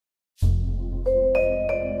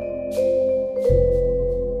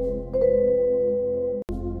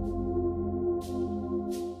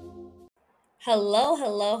Hello,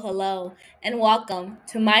 hello, hello, and welcome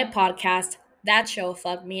to my podcast, That Show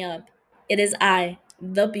Fucked Me Up. It is I,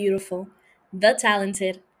 the beautiful, the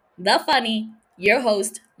talented, the funny, your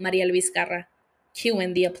host, Maria Luis Carra. Cue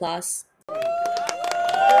in the applause.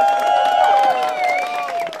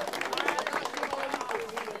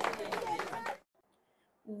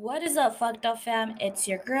 What is up, fucked up fam? It's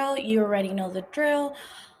your girl. You already know the drill.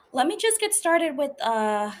 Let me just get started with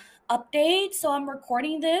update. So I'm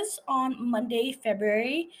recording this on Monday,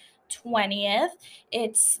 February 20th.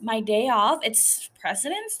 It's my day off. It's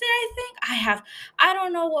President's Day, I think. I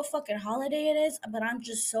don't know what fucking holiday it is, but I'm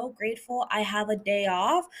just so grateful I have a day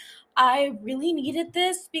off. I really needed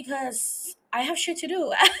this because I have shit to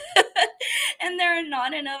do. And there are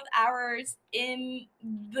not enough hours in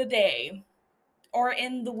the day or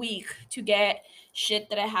in the week to get shit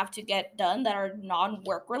that I have to get done that are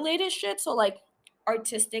non-work related shit. So like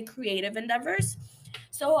artistic creative endeavors.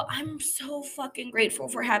 So I'm so fucking grateful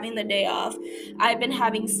for having the day off. I've been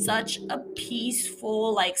having such a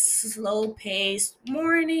peaceful, like slow paced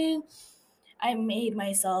morning. I made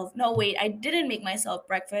myself no wait, I didn't make myself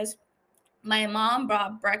breakfast. My mom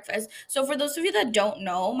brought breakfast. So for those of you that don't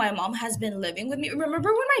know, my mom has been living with me. Remember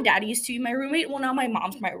when my dad used to be my roommate? Well, now my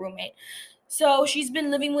mom's my roommate. So she's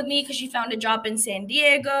been living with me because she found a job in San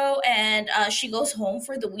Diego, and she goes home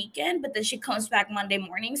for the weekend, but then she comes back Monday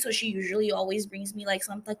morning. So she usually always brings me like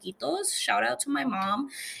some taquitos. Shout out to my mom.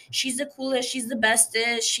 She's the coolest. She's the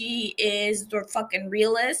bestest. She is the fucking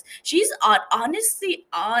realest.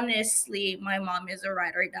 Honestly, my mom is a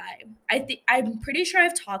ride or die. I'm pretty sure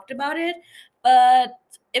I've talked about it, but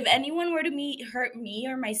if anyone were to hurt me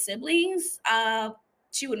or my siblings,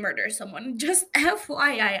 she would murder someone. Just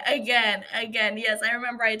FYI. Again. Yes, I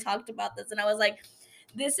remember I talked about this and I was like,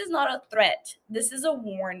 this is not a threat. This is a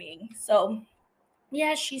warning. So,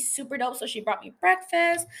 yeah, she's super dope. So, she brought me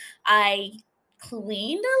breakfast. I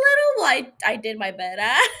cleaned a little. I did my bed.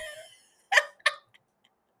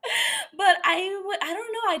 But I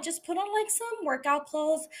don't know. I just put on like some workout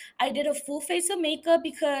clothes. I did a full face of makeup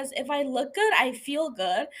because if I look good, I feel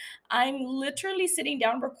good. I'm literally sitting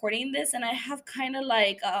down recording this and I have kind of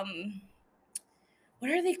like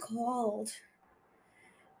what are they called?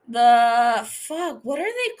 What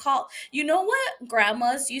are they called? You know what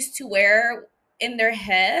grandmas used to wear in their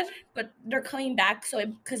head, but they're coming back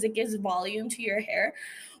because it gives volume to your hair.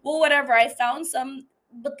 Well, whatever. I found some,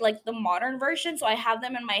 but like the modern version, so I have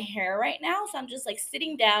them in my hair right now. So I'm just like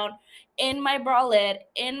sitting down in my bralette,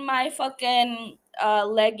 in my fucking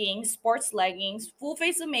leggings, sports leggings, full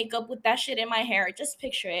face of makeup with that shit in my hair. Just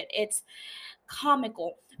picture it. It's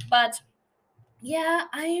comical, but yeah,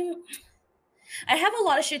 I have a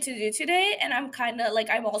lot of shit to do today, and I'm kind of like,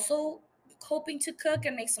 I'm also hoping to cook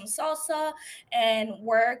and make some salsa and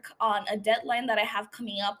work on a deadline that I have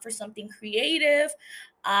coming up for something creative.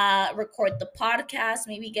 Record the podcast,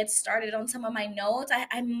 maybe get started on some of my notes.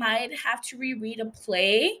 I might have to reread a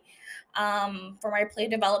play for my play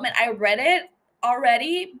development. I read it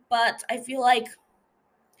already, but I feel like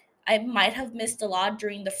I might have missed a lot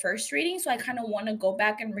during the first reading, so I kind of want to go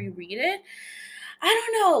back and reread it. I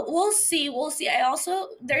don't know. We'll see. We'll see. I also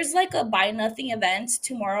there's like a buy nothing event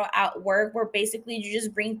tomorrow at work where basically you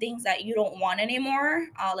just bring things that you don't want anymore,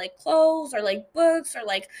 like clothes or like books or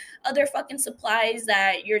like other fucking supplies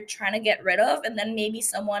that you're trying to get rid of, and then maybe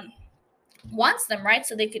someone wants them, right?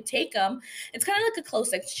 So they could take them. It's kind of like a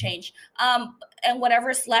close exchange. And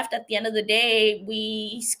whatever's left at the end of the day,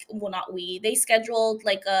 well, not we, they scheduled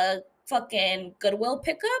like a fucking Goodwill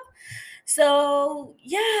pickup. So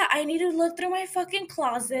yeah, I need to look through my fucking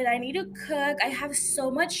closet. I need to cook. I have so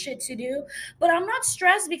much shit to do, but I'm not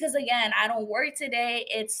stressed because again, I don't work today.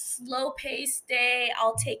 It's slow paced day.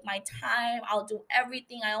 I'll take my time. I'll do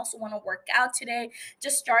everything. I also want to work out today.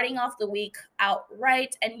 Just starting off the week out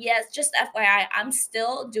right. And yes, just FYI, I'm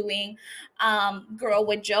still doing Girl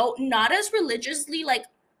with Joe, not as religiously like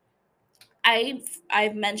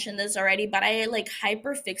I've mentioned this already, but I like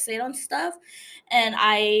hyper fixate on stuff and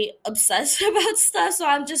I obsess about stuff. So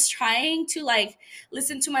I'm just trying to like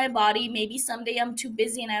listen to my body. Maybe someday I'm too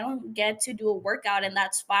busy and I don't get to do a workout, and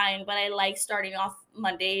that's fine. But I like starting off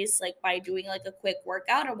Mondays like by doing like a quick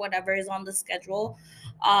workout or whatever is on the schedule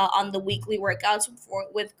on the weekly workouts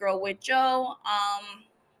with Girl with Joe.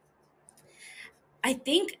 I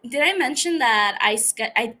think did I mention that I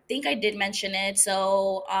think I did mention it.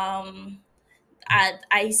 So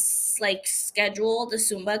like scheduled a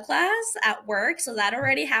Zumba class at work, so that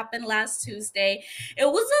already happened last Tuesday. It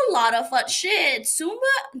was a lot of fun. Shit, Zumba,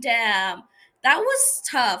 damn. That was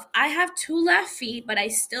tough. I have two left feet, but I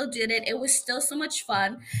still did it. It was still so much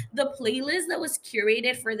fun. The playlist that was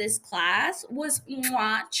curated for this class was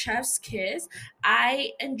mwah, chef's kiss.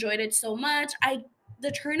 I enjoyed it so much. I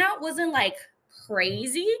The turnout wasn't like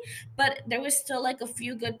crazy, but there was still like a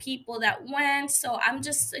few good people that went. So I'm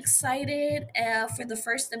just excited for the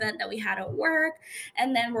first event that we had at work,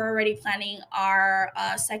 and then we're already planning our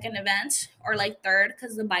second event, or like third,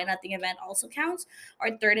 because the buy nothing event also counts,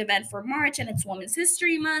 our third event for March, and it's Women's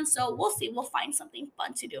History Month. So we'll see. We'll find something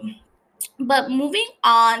fun to do. But moving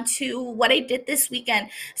on to what I did this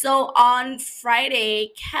weekend. So on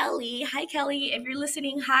Friday, Kelly, hi Kelly, if you're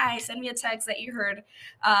listening, hi, send me a text that you heard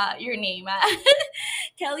your name.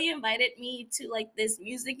 Kelly invited me to like this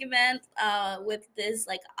music event with this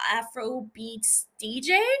like Afro beats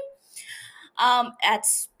DJ at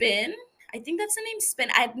Spin. I think that's the name, Spin.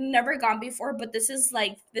 I've never gone before, but this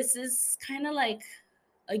is kind of like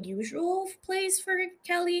a usual place for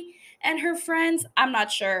Kelly and her friends. I'm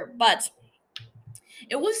not sure, but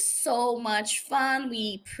it was so much fun.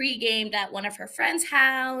 We pre-gamed at one of her friends'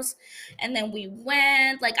 house, and then we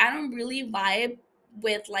went. Like, I don't really vibe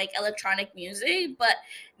with like electronic music, but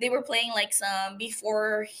they were playing like some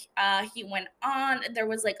before he went on. There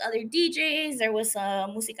was like other DJs. There was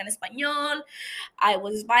música en español. I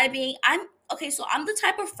was vibing. I'm the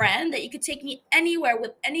type of friend that you could take me anywhere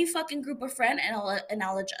with any fucking group of friend, and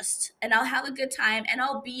I'll adjust, and I'll have a good time, and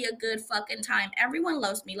I'll be a good fucking time. Everyone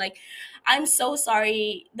loves me. Like, I'm so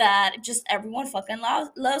sorry that just everyone fucking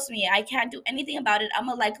loves me. I can't do anything about it. I'm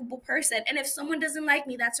a likable person, and if someone doesn't like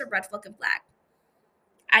me, that's a red fucking flag.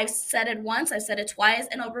 I've said it once, I've said it twice,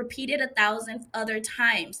 and I'll repeat it 1,000 other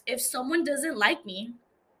times. If someone doesn't like me,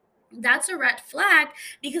 that's a red flag,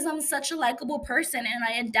 because I'm such a likable person and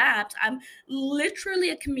I adapt. I'm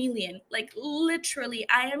literally a chameleon. Like, literally,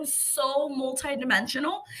 I am so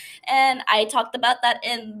multidimensional. And I talked about that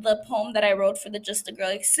in the poem that I wrote for the Just a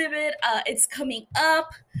Girl exhibit. It's coming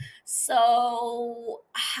up. So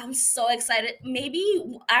I'm so excited. Maybe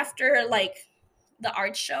after like the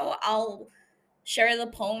art show, I'll share the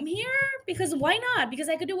poem here, because why not? Because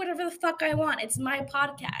I could do whatever the fuck I want. It's my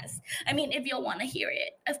podcast. I mean, if you'll want to hear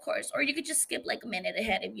it, of course, or you could just skip like a minute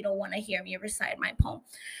ahead if you don't want to hear me recite my poem.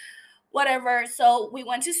 Whatever. So we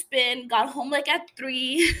went to Spin, got home like at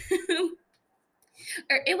 3.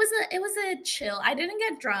 It was a chill. I didn't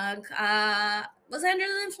get drunk. Was I under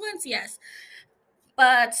the influence? Yes.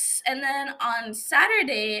 But and then on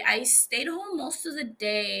Saturday, I stayed home most of the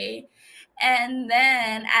day. And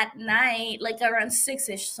then at night, like around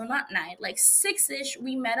 6ish, so not night, like 6ish,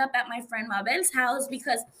 we met up at my friend Mabel's house,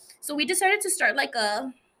 because so we decided to start like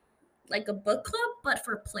a book club, but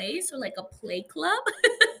for plays, so like a play club.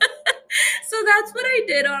 So that's what I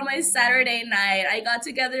did on my Saturday night. I got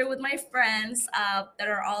together with my friends that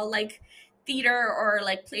are all like theater or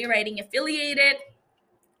like playwriting affiliated,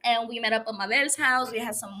 and we met up at Mabel's house. We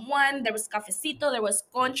had some wine. There was cafecito. There was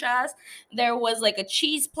conchas. There was like a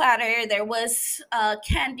cheese platter. There was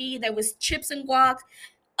candy. There was chips and guac.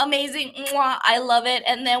 Amazing. Mwah, I love it.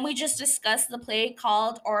 And then we just discussed the play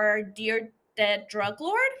called Our Dear Dead Drug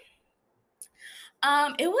Lord.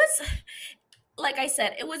 It was, like I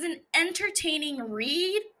said, it was an entertaining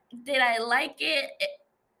read. Did I like it?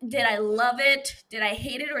 Did I love it? Did I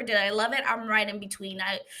hate it, or did I love it? I'm right in between.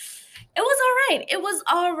 It was all right. It was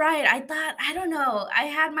all right. I thought, I don't know. I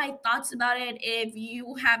had my thoughts about it. If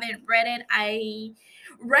you haven't read it, I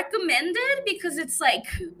recommend it, because it's like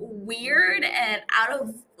weird and out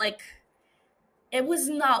of like, it was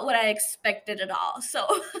not what I expected at all. So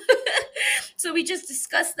so we just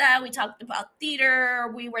discussed that. We talked about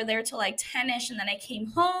theater. We were there till like 10ish, and then I came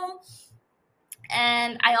home.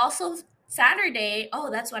 And I also Saturday, oh,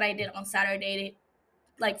 that's what I did on Saturday,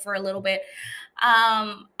 like for a little bit.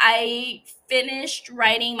 I finished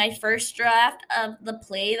writing my first draft of the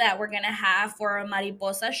play that we're gonna have for a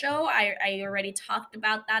Mariposa show. I already talked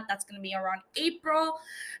about that. That's gonna be around April.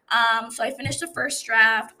 So I finished the first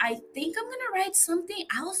draft. I think I'm gonna write something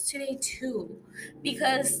else today too,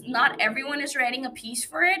 because not everyone is writing a piece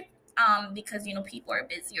for it. Because people are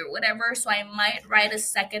busy or whatever. So I might write a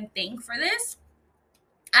second thing for this.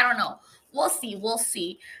 I don't know. We'll see. We'll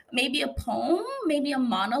see. Maybe a poem, maybe a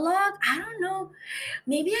monologue. I don't know.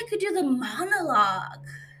 Maybe I could do the monologue.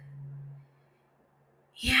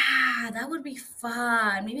 Yeah, that would be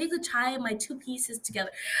fun. Maybe I could tie my two pieces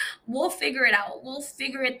together. We'll figure it out. We'll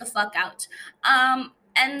figure it the fuck out.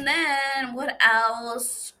 And then what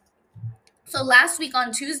else? So last week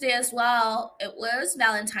on Tuesday as well, it was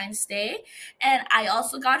Valentine's Day, and I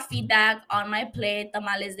also got feedback on my play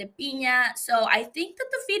Tamales de Piña. So I think that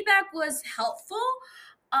the feedback was helpful.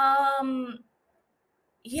 Um,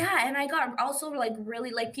 yeah, and I got also like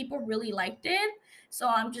really like people really liked it. So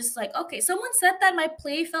I'm just like, okay, someone said that my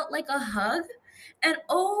play felt like a hug, and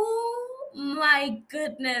oh my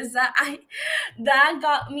goodness, that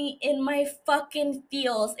got me in my fucking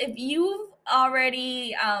feels. If you've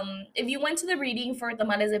already if you went to the reading for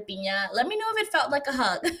Tamales de Piña, let me know if it felt like a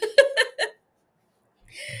hug.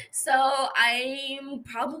 So I'm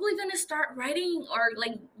probably gonna start writing or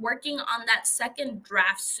like working on that second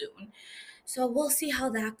draft soon. So we'll see how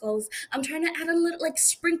that goes. I'm trying to add a little, like,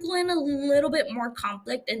 sprinkle in a little bit more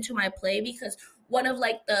conflict into my play, because one of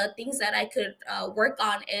like the things that I could work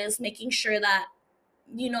on is making sure that,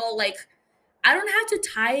 like, I don't have to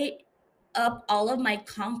tie up all of my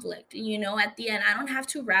conflict, at the end. I don't have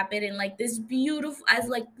to wrap it in like this beautiful, as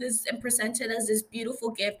like this, and present it as this beautiful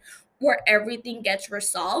gift where everything gets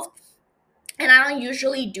resolved. And I don't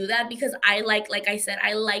usually do that because like I said,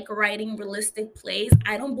 I like writing realistic plays.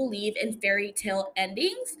 I don't believe in fairy tale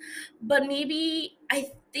endings, but maybe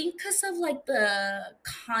I think because of like the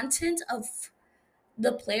content of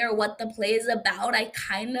the play or what the play is about, I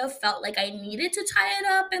kind of felt like I needed to tie it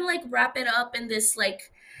up and like wrap it up in this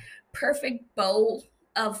like perfect bow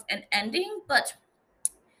of an ending. But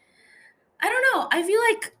I don't know. I feel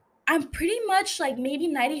like I'm pretty much like maybe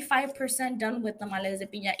 95% done with the Males de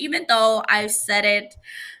Piña, even though I've said it.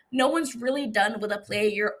 No one's really done with a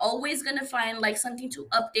play. You're always gonna find like something to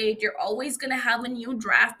update. You're always gonna have a new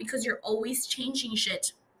draft because you're always changing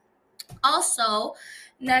shit. Also,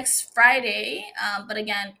 next Friday, but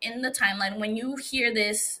again, in the timeline, when you hear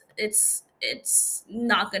this, it's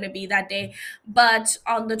not gonna be that day. But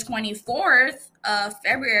on the 24th of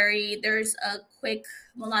February, there's a quick,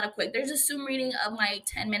 well, not a quick, there's a Zoom reading of my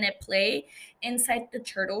 10-minute play, Inside the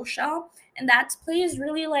Turtle Shell. And that play is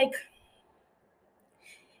really like,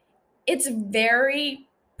 it's very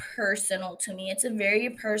personal to me. It's a very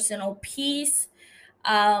personal piece.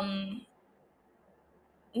 Um,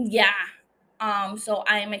 yeah. So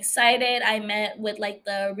I'm excited. I met with like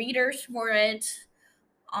the readers for it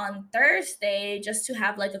on Thursday just to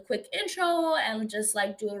have like a quick intro and just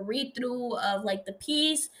like do a read through of like the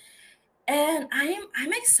piece. And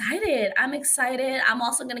I'm excited. I'm excited. I'm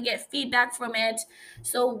also gonna get feedback from it.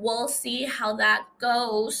 So we'll see how that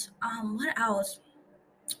goes. What else?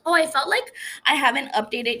 Oh, I felt like I haven't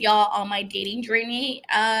updated y'all on my dating journey.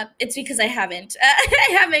 It's because I haven't.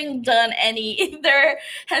 I haven't done any. There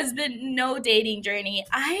has been no dating journey.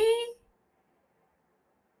 I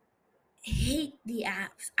hate the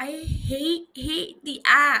apps. I hate the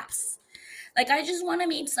apps. Like, I just want to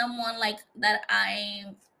meet someone like that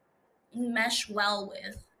I mesh well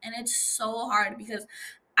with, and it's so hard because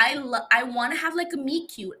I want to have like a meet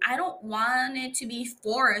cute. I don't want it to be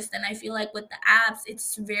forced, and I feel like with the apps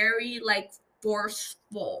it's very like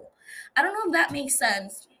forceful. I don't know if that makes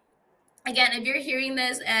sense. Again, if you're hearing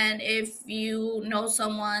this and if you know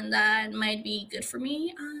someone that might be good for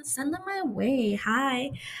me, send them my way.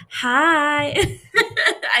 Hi.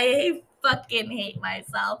 I fucking hate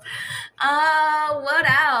myself. What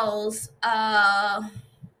else?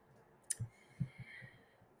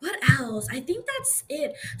 What else? I think that's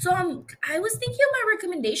it. So I was thinking of my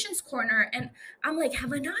recommendations corner, and I'm like,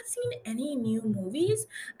 have I not seen any new movies?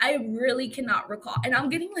 I really cannot recall. And I'm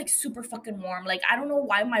getting like super fucking warm. Like, I don't know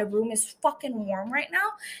why my room is fucking warm right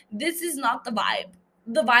now. This is not the vibe.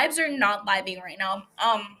 The vibes are not vibing right now.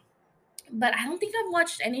 But I don't think I've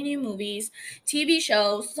watched any new movies, TV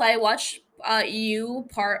shows. So I watched You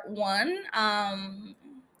Part 1.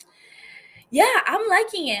 Yeah, I'm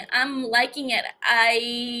liking it. I'm liking it.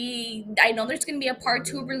 I know there's gonna be a part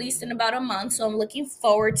two released in about a month, so I'm looking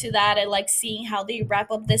forward to that. I like seeing how they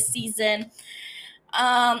wrap up this season.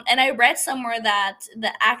 And I read somewhere that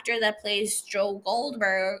the actor that plays Joe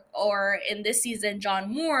Goldberg, or in this season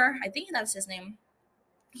John Moore, I think that's his name,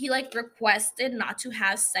 he like requested not to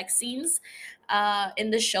have sex scenes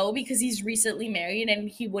in the show because he's recently married and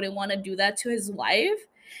he wouldn't want to do that to his wife.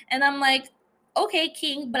 And I'm like, okay,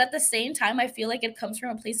 King, but at the same time I feel like it comes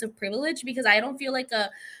from a place of privilege, because I don't feel like a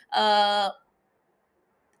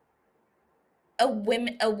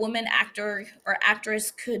a woman actor or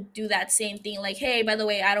actress could do that same thing, like, hey, by the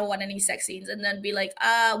way, I don't want any sex scenes, and then be like,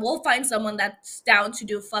 we'll find someone that's down to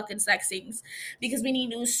do fucking sex scenes because we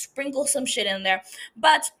need to sprinkle some shit in there.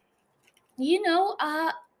 But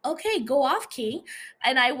okay, go off, King.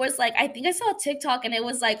 And I was like, I think I saw a TikTok and it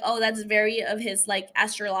was like, oh, that's very of his like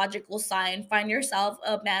astrological sign. Find yourself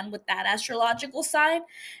a man with that astrological sign,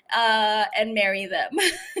 and marry them.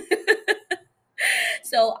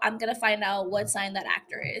 So I'm gonna find out what sign that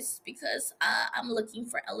actor is because I'm looking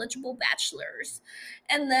for eligible bachelors.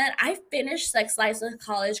 And then I finished Sex Lives with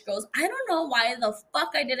College Girls. I don't know why the fuck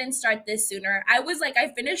I didn't start this sooner. I was like, I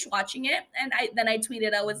finished watching it, and I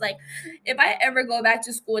tweeted, I was like, if I ever go back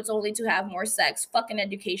to school, it's only to have more sex. Fucking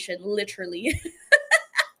education, literally.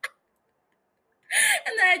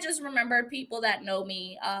 And then I just remembered people that know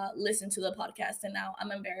me listen to the podcast, and now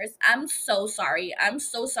I'm embarrassed. I'm so sorry. I'm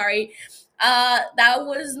so sorry. That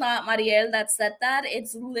was not Mariel that said that.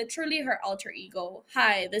 It's literally her alter ego.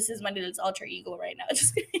 Hi, this is Mariel's alter ego right now.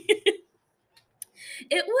 Just kidding.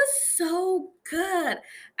 It was so good.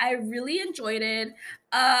 I really enjoyed it.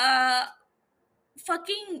 Uh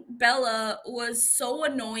Fucking Bella was so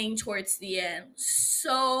annoying towards the end.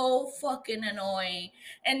 So fucking annoying.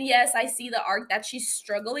 And yes, I see the arc that she's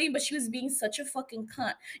struggling, but she was being such a fucking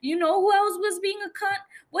cunt. You know who else was being a cunt?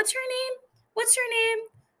 What's her name? What's her name?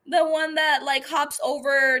 The one that like hops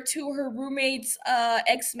over to her roommate's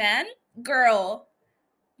ex-man? Girl.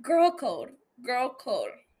 Girl code. Girl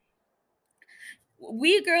code.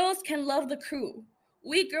 We girls can love the crew.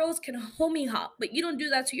 We girls can homie hop, but you don't do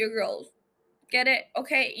that to your girls. Get it?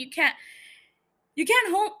 Okay? You can't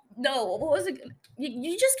home. No, what was it?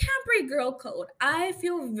 You just can't break girl code. I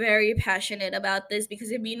feel very passionate about this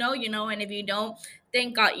because if you know, you know, and if you don't,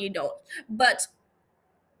 thank God you don't. But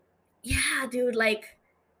yeah, dude, like,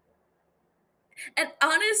 and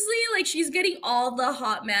honestly, like, she's getting all the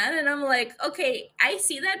hot man, and I'm like, okay, I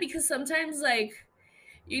see that because sometimes, like,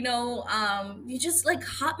 you just like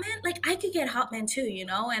hot men. Like, I could get hot men too,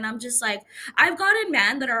 and I'm just like, I've gotten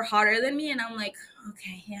men that are hotter than me, and I'm like,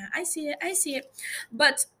 okay, yeah, I see it,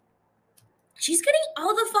 but she's getting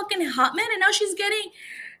all the fucking hot men, and now she's getting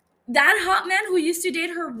that hot man who used to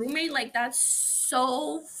date her roommate. Like, that's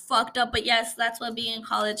so fucked up. But yes, that's what being in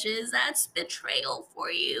college is. That's betrayal for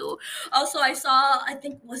you. Also, I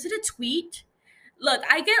think, was it a tweet? Look,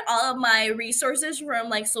 I get all of my resources from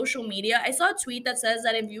like social media. I saw a tweet that says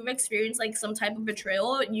that if you've experienced like some type of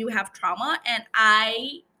betrayal, you have trauma, and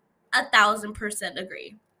I 1,000%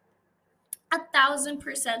 agree.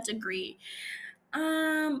 1,000% agree.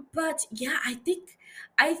 But yeah, I think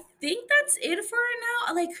that's it for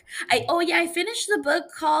now. Like, I finished the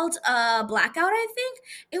book called Blackout, I think.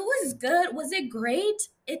 It was good. Was it great?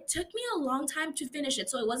 It took me a long time to finish it,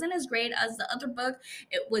 so it wasn't as great as the other book.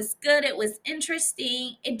 It was good. It was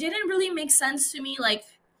interesting. It didn't really make sense to me, like,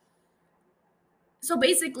 so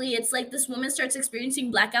basically, it's like this woman starts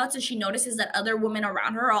experiencing blackouts, and she notices that other women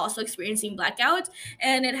around her are also experiencing blackouts.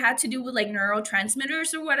 And it had to do with like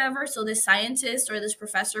neurotransmitters or whatever. So this scientist or this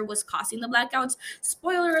professor was causing the blackouts.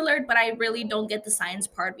 Spoiler alert, but I really don't get the science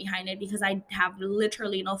part behind it because I have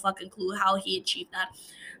literally no fucking clue how he achieved that.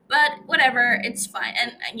 But whatever, it's fine.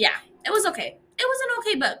 And yeah, it was okay. It was an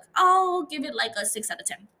okay book. I'll give it like a 6 out of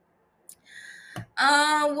 10.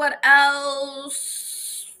 What else?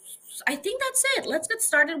 I think that's it. Let's get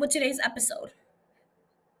started with today's episode.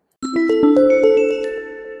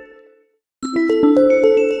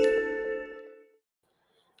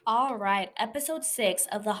 All right, episode 6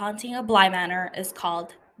 of The Haunting of Bly Manor is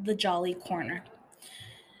called The Jolly Corner.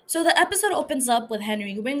 So the episode opens up with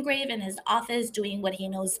Henry Wingrave in his office doing what he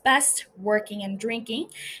knows best, working and drinking,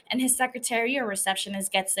 and his secretary or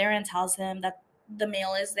receptionist gets there and tells him that the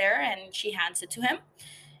mail is there, and she hands it to him.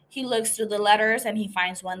 He looks through the letters and he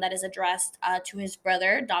finds one that is addressed to his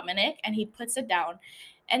brother, Dominic, and he puts it down.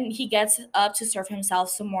 And he gets up to serve himself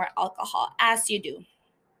some more alcohol, as you do.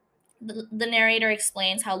 The narrator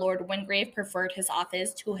explains how Lord Wingrave preferred his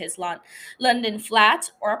office to his London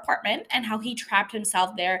flat or apartment, and how he trapped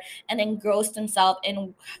himself there and engrossed himself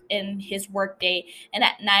in his workday, and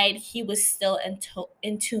at night he was still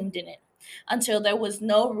entombed in it until there was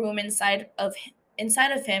no room inside of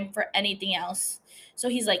him for anything else. So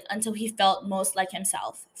he's like, until he felt most like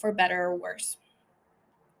himself, for better or worse.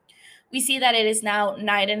 We see that it is now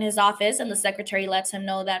night in his office, and the secretary lets him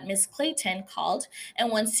know that Miss Clayton called and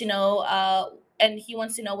wants to know, and he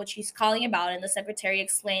wants to know what she's calling about. And the secretary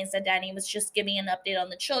explains that Danny was just giving an update on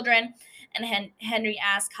the children, and Henry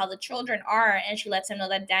asks how the children are, and she lets him know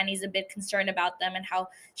that Danny's a bit concerned about them and how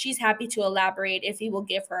she's happy to elaborate if he will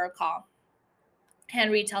give her a call.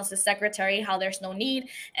 Henry tells the secretary how there's no need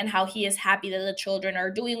and how he is happy that the children are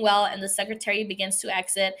doing well, and the secretary begins to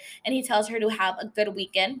exit, and he tells her to have a good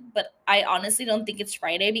weekend. But I honestly don't think it's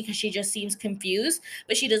Friday because she just seems confused,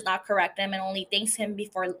 but she does not correct him and only thanks him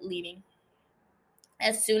before leaving.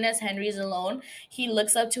 As soon as Henry's alone, he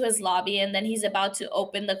looks up to his lobby, and then he's about to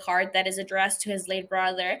open the card that is addressed to his late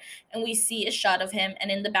brother, and we see a shot of him, and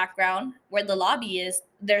in the background where the lobby is,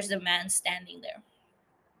 there's a man standing there.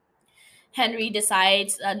 Henry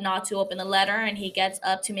decides not to open the letter, and he gets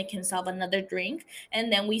up to make himself another drink.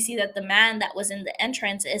 And then we see that the man that was in the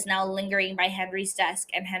entrance is now lingering by Henry's desk,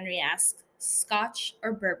 and Henry asks, "Scotch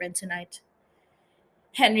or bourbon tonight?"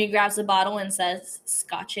 Henry grabs a bottle and says,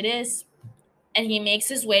 "Scotch it is." And he makes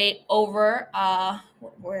his way over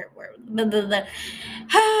where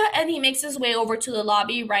and he makes his way over to the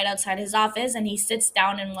lobby right outside his office, and he sits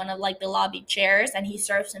down in one of like the lobby chairs, and he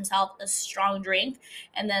serves himself a strong drink.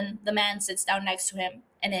 And then the man sits down next to him,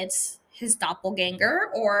 and it's his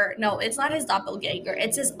doppelganger, or no, it's not his doppelganger,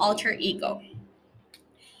 it's his alter ego.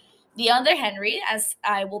 The other Henry, as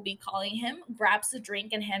I will be calling him, grabs the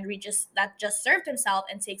drink, and Henry just served himself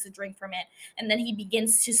and takes a drink from it. And then he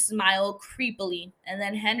begins to smile creepily. And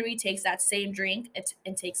then Henry takes that same drink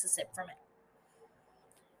and takes a sip from it.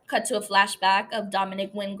 Cut to a flashback of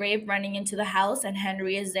Dominic Wingrave running into the house, and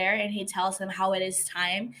Henry is there, and he tells him how it is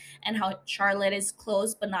time and how Charlotte is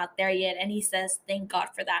close but not there yet. And he says, "Thank God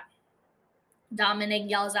for that." Dominic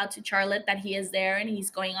yells out to Charlotte that he is there, and he's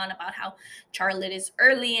going on about how Charlotte is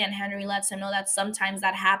early, and Henry lets him know that sometimes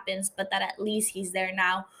that happens, but that at least he's there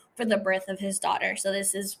now for the birth of his daughter. So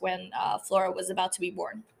this is when Flora was about to be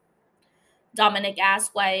born. Dominic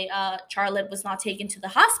asks why Charlotte was not taken to the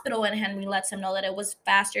hospital, and Henry lets him know that it was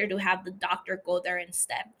faster to have the doctor go there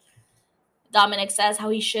instead. Dominic says how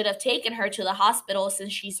he should have taken her to the hospital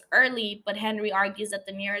since she's early, but Henry argues that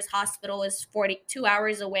the nearest hospital is 42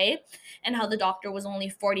 hours away and how the doctor was only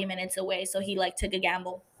 40 minutes away, so he took a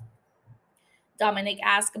gamble. Dominic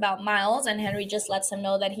asks about Miles, and Henry just lets him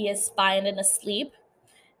know that he is fine and asleep.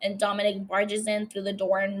 And Dominic barges in through the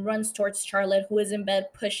door and runs towards Charlotte, who is in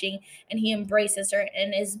bed pushing, and he embraces her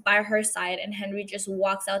and is by her side, and Henry just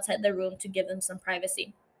walks outside the room to give them some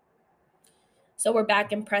privacy. So we're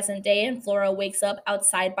back in present day, and Flora wakes up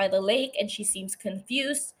outside by the lake, and she seems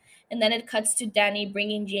confused. And then it cuts to Danny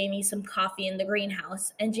bringing Jamie some coffee in the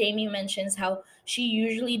greenhouse. And Jamie mentions how she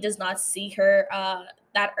usually does not see her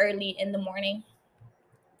that early in the morning.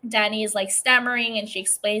 Danny is stammering, and she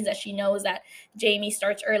explains that she knows that Jamie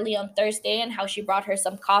starts early on Thursday and how she brought her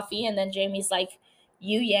some coffee. And then Jamie's like,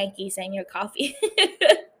 "You Yankees and your coffee."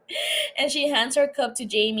 And she hands her cup to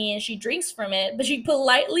Jamie, and she drinks from it, but she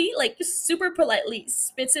politely, super politely,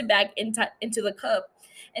 spits it back into the cup.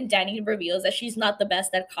 And Danny reveals that she's not the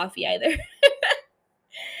best at coffee either.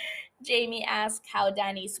 Jamie asks how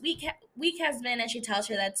Danny's week has been, and she tells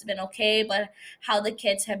her that it's been okay, but how the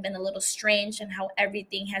kids have been a little strange and how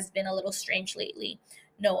everything has been a little strange lately.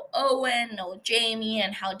 No Owen, no Jamie,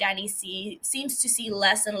 and how Danny seems to see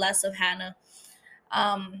less and less of Hannah.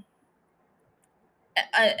 Um,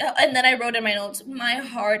 and then I wrote in my notes, "My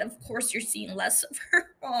heart, of course you're seeing less of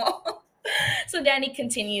her." Aw. So Danny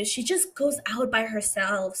continues, "She just goes out by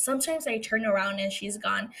herself. Sometimes I turn around and she's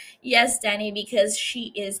gone." Yes, Danny, because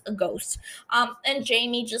she is a ghost. And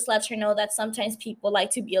Jamie just lets her know that sometimes people like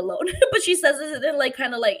to be alone. But she says it in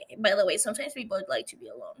kind of by the way, sometimes people would like to be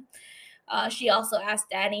alone. She also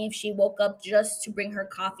asked Danny if she woke up just to bring her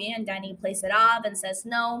coffee, and Danny plays it off and says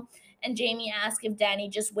no. And Jamie asks if Danny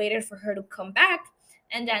just waited for her to come back,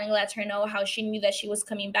 and Danny lets her know how she knew that she was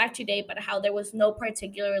coming back today, but how there was no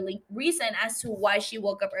particular reason as to why she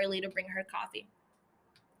woke up early to bring her coffee.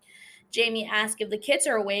 Jamie asks if the kids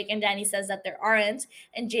are awake, and Danny says that there aren't.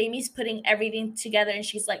 And Jamie's putting everything together, and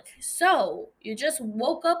she's like, "So, you just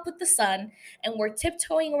woke up with the sun, and we're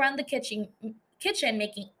tiptoeing around the kitchen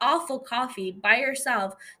making awful coffee by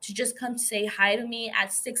yourself to just come to say hi to me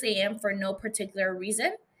at 6 a.m. for no particular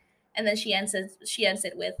reason?" And then she ends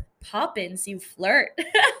it with, "Poppins, you flirt."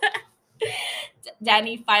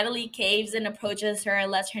 Danny finally caves and approaches her and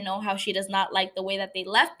lets her know how she does not like the way that they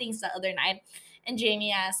left things the other night. And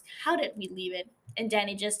Jamie asks, "How did we leave it?" And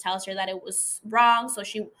Danny just tells her that it was wrong, so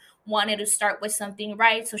she wanted to start with something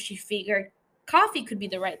right, so she figured coffee could be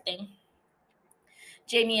the right thing.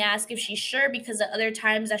 Jamie asks if she's sure because the other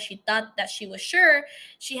times that she thought that she was sure,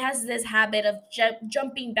 she has this habit of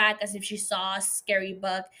jumping back as if she saw a scary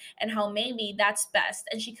bug, and how maybe that's best.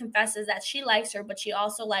 And she confesses that she likes her, but she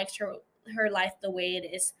also likes her life the way it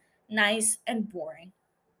is, nice and boring.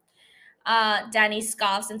 Danny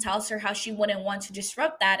scoffs and tells her how she wouldn't want to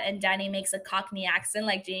disrupt that, and Danny makes a Cockney accent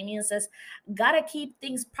like Jamie and says, "Gotta keep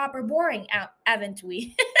things proper boring, haven't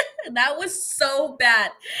we?" That was so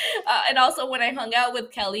bad. And also, when I hung out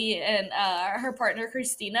with Kelly and her partner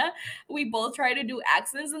Christina, we both tried to do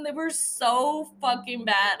accents, and they were so fucking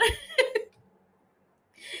bad.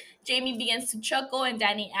 Jamie begins to chuckle, and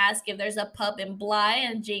Danny asks if there's a pub in Bly,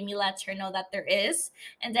 and Jamie lets her know that there is.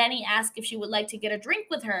 And Danny asks if she would like to get a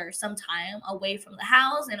drink with her sometime away from the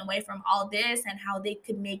house and away from all this, and how they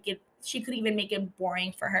could make it, she could even make it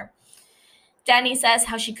boring for her. Danny says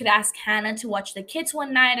how she could ask Hannah to watch the kids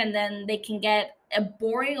one night and then they can get a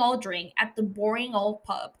boring old drink at the boring old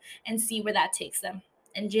pub and see where that takes them.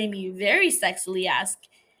 And Jamie very sexily asks,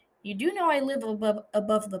 "You do know I live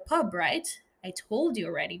above the pub, right? I told you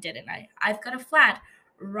already, didn't I? I've got a flat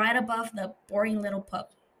right above the boring little pub."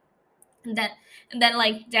 And then,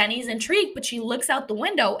 like Danny's intrigued, but she looks out the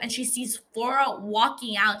window and she sees Flora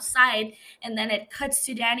walking outside. And then it cuts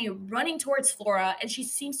to Danny running towards Flora, and she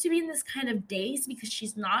seems to be in this kind of daze because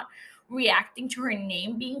she's not reacting to her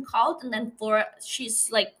name being called. And then Flora,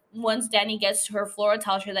 she's like, once Danny gets to her, Flora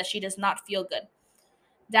tells her that she does not feel good.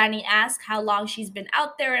 Danny asks how long she's been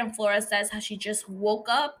out there, and Flora says how she just woke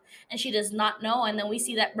up and she does not know. And then we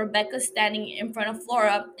see that Rebecca's standing in front of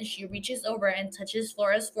Flora, and she reaches over and touches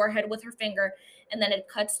Flora's forehead with her finger, and then it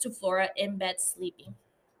cuts to Flora in bed sleeping.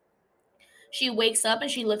 She wakes up and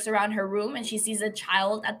she looks around her room and she sees a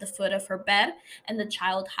child at the foot of her bed, and the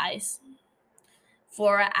child hides.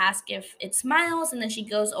 Flora asks if it's Miles, and then she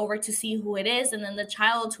goes over to see who it is. And then the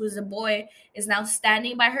child, who is a boy, is now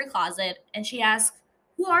standing by her closet, and she asks,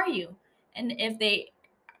 "Who are you?" And if they,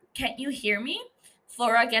 "Can't you hear me?"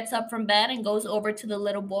 Flora gets up from bed and goes over to the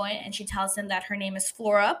little boy, and she tells him that her name is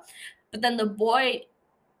Flora. But then the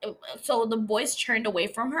boy's turned away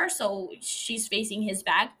from her, so she's facing his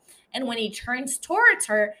back. And when he turns towards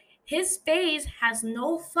her, his face has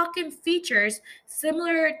no fucking features,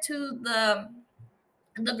 similar to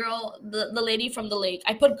the girl, the lady from the lake.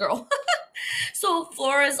 I put girl. So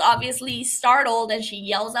Flora's obviously startled and she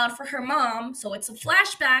yells out for her mom. So it's a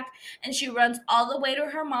flashback, and she runs all the way to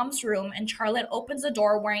her mom's room, and Charlotte opens the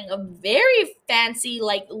door wearing a very fancy,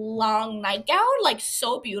 like, long nightgown, like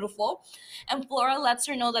so beautiful. And Flora lets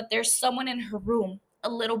her know that there's someone in her room, a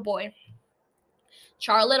little boy.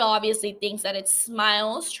 Charlotte obviously thinks that it's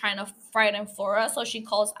Miles trying to frighten Flora, so she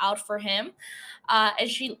calls out for him.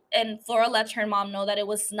 And Flora lets her mom know that it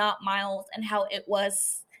was not Miles and how it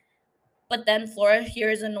was. But then Flora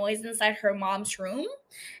hears a noise inside her mom's room,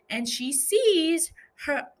 and she sees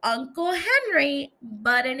her Uncle Henry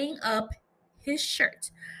buttoning up his shirt.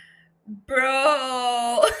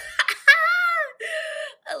 Bro.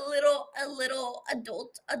 A little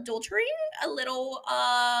adultery, a little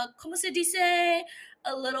como se dice,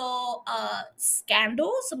 a little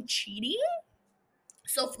scandal, some cheating.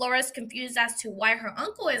 So Flora's confused as to why her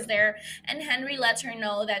uncle is there, and Henry lets her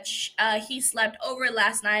know that he slept over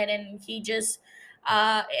last night, and he just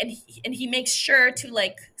and he makes sure to,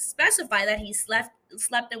 like, specify that he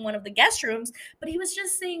slept in one of the guest rooms, but he was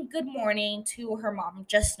just saying good morning to her mom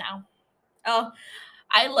just now. Oh,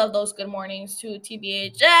 I love those good mornings too,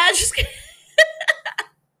 TBH. Just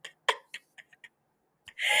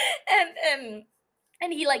and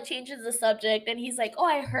and he, like, changes the subject, and he's like, "Oh,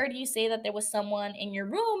 I heard you say that there was someone in your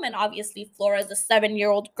room." And obviously Flora is a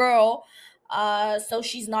 7-year-old girl, so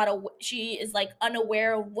she is, like,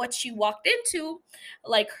 unaware of what she walked into,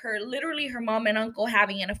 like, her mom and uncle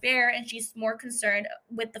having an affair, and she's more concerned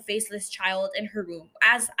with the faceless child in her room,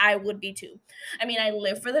 as I would be too. I mean, I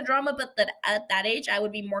live for the drama, but that at that age I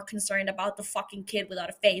would be more concerned about the fucking kid without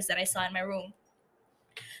a face that I saw in my room.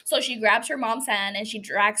 So she grabs her mom's hand and she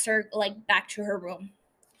drags her, like, back to her room.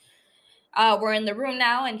 We're in the room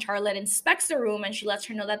now, and Charlotte inspects the room and she lets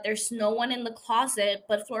her know that there's no one in the closet,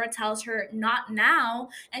 but Flora tells her not now,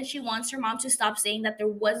 and she wants her mom to stop saying that there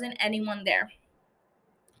wasn't anyone there.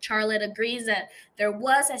 Charlotte agrees that there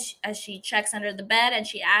was, as she checks under the bed, and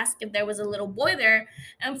she asks if there was a little boy there.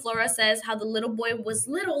 And Flora says how the little boy was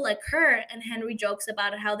little like her, and Henry jokes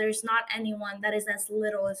about how there's not anyone that is as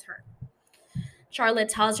little as her. Charlotte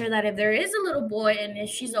tells her that if there is a little boy and if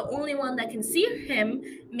she's the only one that can see him,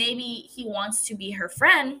 maybe he wants to be her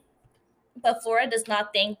friend. But Flora does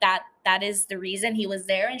not think that that is the reason he was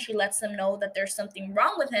there, and she lets them know that there's something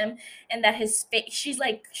wrong with him, and that his face. She's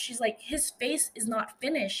like his face is not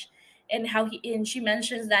finished, and she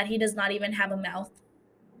mentions that he does not even have a mouth.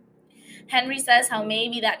 Henry says how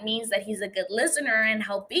maybe that means that he's a good listener, and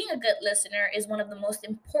how being a good listener is one of the most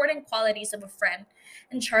important qualities of a friend.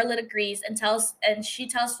 And Charlotte agrees and she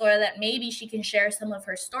tells Flora that maybe she can share some of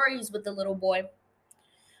her stories with the little boy.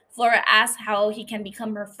 Flora asks how he can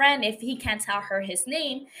become her friend if he can't tell her his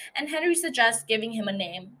name, and Henry suggests giving him a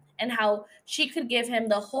name, and how she could give him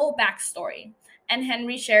the whole backstory. And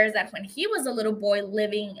Henry shares that when he was a little boy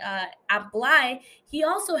living at Bly, he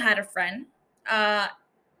also had a friend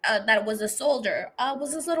that was a soldier.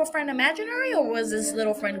 Was this little friend imaginary, or was this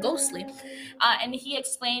little friend ghostly? And he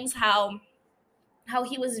explains how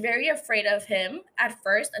he was very afraid of him at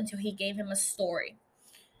first until he gave him a story.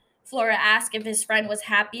 Flora asks if his friend was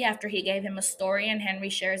happy after he gave him a story, and Henry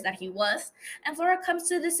shares that he was. And Flora comes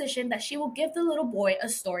to the decision that she will give the little boy a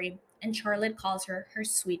story and Charlotte calls her her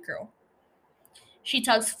sweet girl. She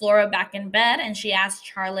tucks Flora back in bed and she asks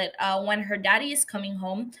Charlotte when her daddy is coming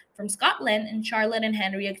home from Scotland, and Charlotte and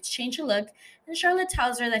Henry exchange a look, and Charlotte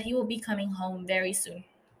tells her that he will be coming home very soon.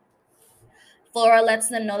 Flora lets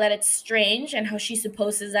them know that it's strange and how she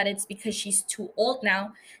supposes that it's because she's too old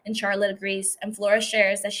now, and Charlotte agrees, and Flora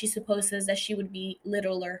shares that she supposes that she would be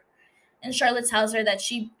littler. And Charlotte tells her that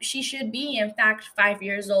she should be in fact 5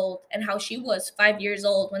 years old, and how she was 5 years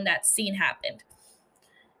old when that scene happened.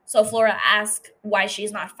 So Flora asks why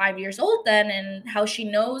she's not 5 years old then, and how she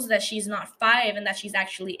knows that she's not five and that she's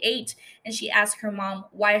actually eight. And she asks her mom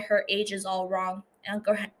why her age is all wrong. And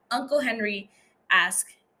Uncle Henry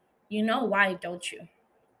asks, "You know why, don't you?"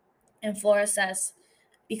 And Flora says,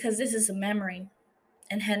 "Because this is a memory."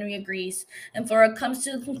 And Henry agrees. And Flora comes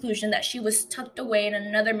to the conclusion that she was tucked away in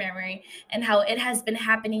another memory, and how it has been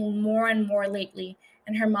happening more and more lately.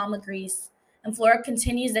 And her mom agrees. And Flora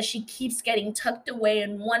continues that she keeps getting tucked away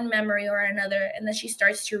in one memory or another, and then she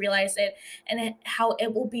starts to realize it, and how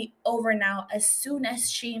it will be over now as soon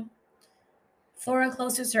as she. Flora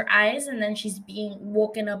closes her eyes, and then she's being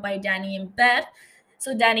woken up by Danny in bed.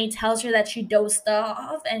 So Danny tells her that she dozed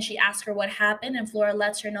off, and she asks her what happened, and Flora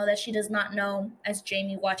lets her know that she does not know as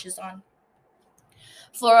Jamie watches on.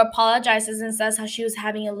 Flora apologizes and says how she was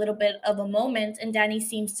having a little bit of a moment, and Danny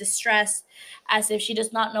seems distressed as if she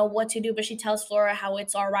does not know what to do, but she tells Flora how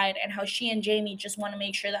it's all right and how she and Jamie just want to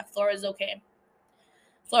make sure that Flora is okay.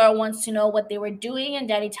 Flora wants to know what they were doing, and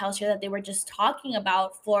Danny tells her that they were just talking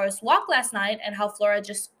about Flora's walk last night and how Flora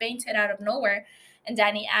just fainted out of nowhere. And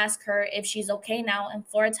Danny asks her if she's okay now, and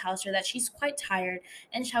Flora tells her that she's quite tired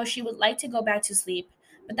and how she would like to go back to sleep,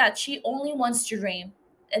 but that she only wants to dream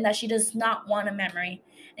and that she does not want a memory.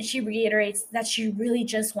 And she reiterates that she really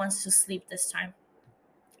just wants to sleep this time.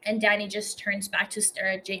 And Danny just turns back to stare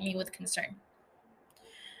at Jamie with concern.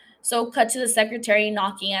 So, cut to the secretary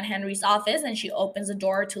knocking at Henry's office, and she opens the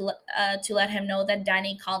door to let him know that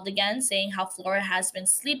Danny called again, saying how Flora has been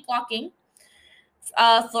sleepwalking.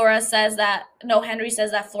 Flora says that no, Henry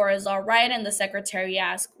says that Flora is all right, and the secretary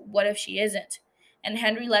asks, "What if she isn't?" And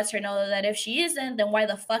Henry lets her know that if she isn't, then why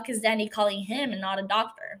the fuck is Danny calling him and not a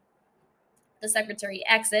doctor? The secretary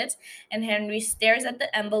exits, and Henry stares at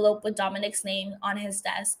the envelope with Dominic's name on his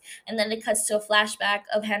desk. And then it cuts to a flashback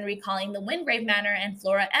of Henry calling the Wingrave Manor and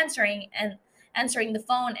Flora answering the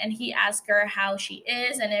phone, and he asks her how she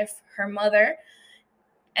is and if her mother.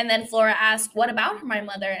 And then Flora asks, "What about my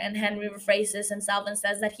mother?" And Henry rephrases himself and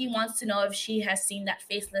says that he wants to know if she has seen that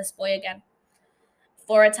faceless boy again.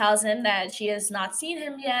 Flora tells him that she has not seen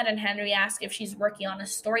him yet, and Henry asks if she's working on a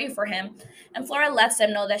story for him. And Flora lets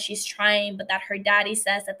him know that she's trying, but that her daddy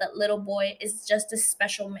says that that little boy is just a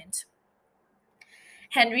special mint.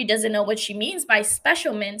 Henry doesn't know what she means by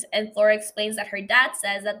special mint, and Flora explains that her dad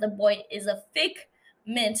says that the boy is a fake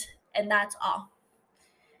mint, and that's all.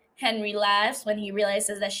 Henry laughs when he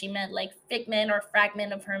realizes that she meant like figment or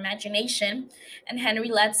fragment of her imagination, and Henry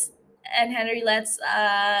lets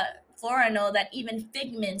Flora know that even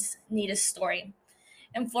figments need a story.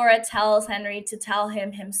 And Flora tells Henry to tell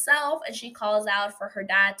him himself, and she calls out for her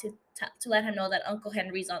dad to let him know that Uncle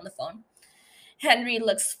Henry's on the phone. Henry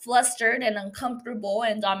looks flustered and uncomfortable,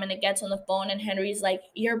 and Dominic gets on the phone, and Henry's like,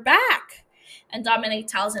 "You're back." And Dominic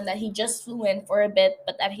tells him that he just flew in for a bit,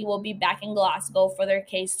 but that he will be back in Glasgow for their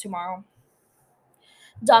case tomorrow.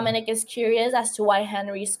 Dominic is curious as to why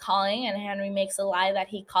Henry's calling, and Henry makes a lie that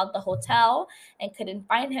he called the hotel and couldn't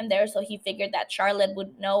find him there, so he figured that Charlotte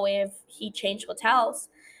would know if he changed hotels.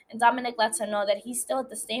 And Dominic lets him know that he's still at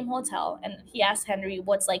the same hotel, and he asks Henry,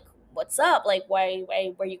 "What's up? Like, why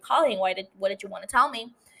were you calling? What did you want to tell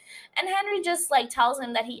me?" And Henry just like tells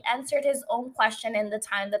him that he answered his own question in the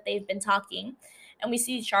time that they've been talking. And we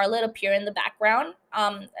see Charlotte appear in the background,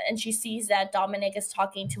 and she sees that Dominic is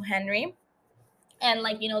talking to Henry, and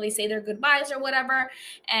like they say their goodbyes or whatever.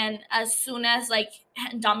 And as soon as like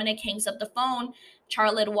Dominic hangs up the phone,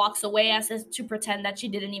 Charlotte walks away as if to pretend that she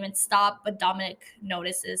didn't even stop, but Dominic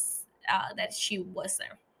notices that she was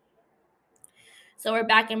there. So we're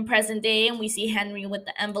back in present day, and we see Henry with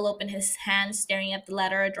the envelope in his hand staring at the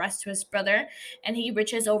letter addressed to his brother, and he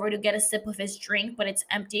reaches over to get a sip of his drink, but it's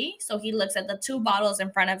empty. So he looks at the two bottles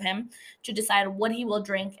in front of him to decide what he will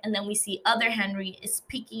drink, and then we see other Henry is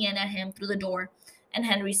peeking in at him through the door, and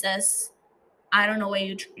Henry says, "I don't know what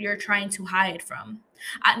you're trying to hide from."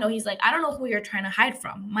 No, he's like, "I don't know who you're trying to hide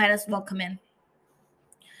from. Might as well come in."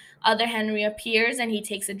 Other Henry appears and he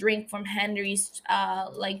takes a drink from Henry's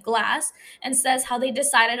like glass and says how they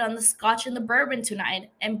decided on the scotch and the bourbon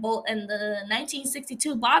tonight and both in the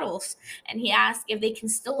 1962 bottles, and he asks if they can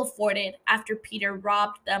still afford it after Peter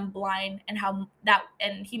robbed them blind, and how that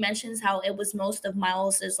and he mentions how it was most of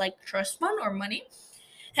Miles's like trust fund or money.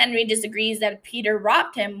 Henry disagrees that Peter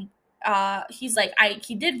robbed him. He's like,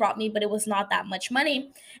 he did rob me, but it was not that much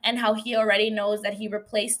money, and how he already knows that he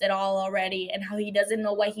replaced it all already, and how he doesn't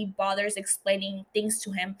know why he bothers explaining things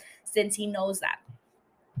to him since he knows that.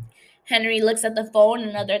 Henry looks at the phone,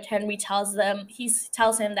 and other Henry tells him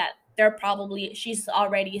that she's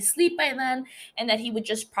already asleep by then, and that he would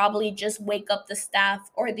just probably just wake up the staff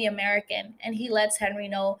or the American, and he lets Henry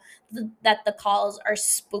know that the calls are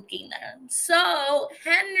spooking them. So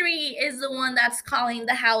Henry is the one that's calling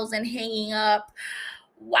the house and hanging up.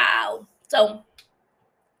 Wow. So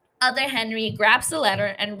other Henry grabs the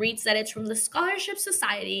letter and reads that it's from the Scholarship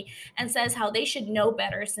Society and says how they should know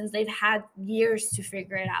better since they've had years to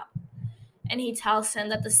figure it out, and he tells him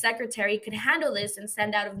that the secretary could handle this and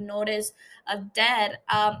send out a notice of dead,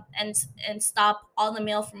 and stop all the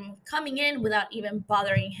mail from coming in without even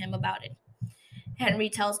bothering him about it.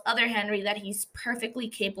 Henry tells other Henry that he's perfectly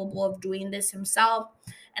capable of doing this himself,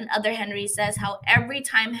 and other Henry says how every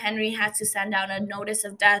time Henry has to send out a notice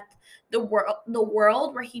of death, the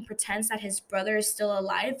world where he pretends that his brother is still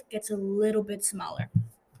alive gets a little bit smaller.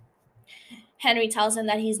 Henry tells him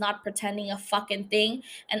that he's not pretending a fucking thing,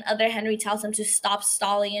 and other Henry tells him to stop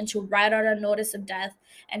stalling and to write out a notice of death.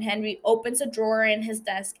 And Henry opens a drawer in his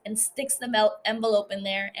desk and sticks the envelope in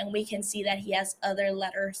there, and we can see that he has other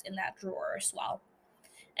letters in that drawer as well.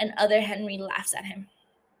 And other Henry laughs at him.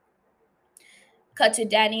 Cut to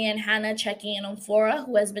Danny and Hannah checking in on Flora,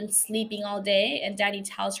 who has been sleeping all day, and Danny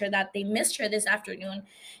tells her that they missed her this afternoon.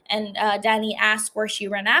 And Danny asks where she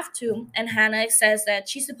ran off to, and Hannah says that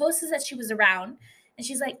she supposes that she was around, and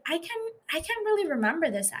she's like, I can't really remember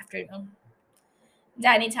this afternoon.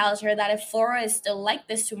 Danny tells her that if Flora is still like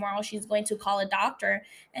this tomorrow, she's going to call a doctor,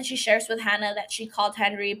 and she shares with Hannah that she called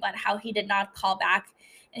Henry, but how he did not call back.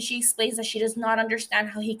 And she explains that she does not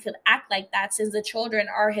understand how he could act like that since the children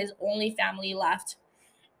are his only family left.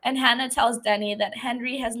 And Hannah tells Danny that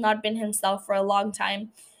Henry has not been himself for a long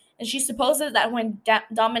time, and she supposes that when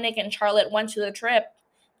Dominic and Charlotte went to the trip,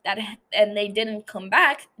 that and they didn't come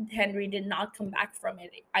back, Henry did not come back from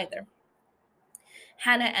it either.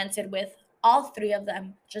 Hannah answered with, all three of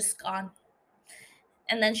them just gone.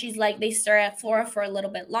 And then she's like, they stare at Flora for a little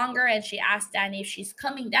bit longer, and she asks Danny if she's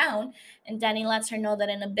coming down, and Danny lets her know that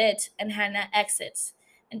in a bit, and Hannah exits.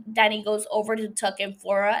 And Danny goes over to tuck in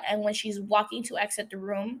Flora, and when she's walking to exit the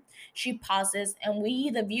room, she pauses, and we,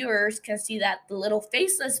 the viewers, can see that the little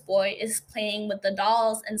faceless boy is playing with the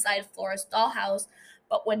dolls inside Flora's dollhouse,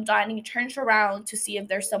 but when Danny turns around to see if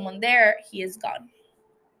there's someone there, he is gone.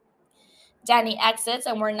 Danny exits,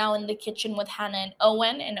 and we're now in the kitchen with Hannah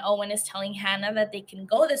and Owen is telling Hannah that they can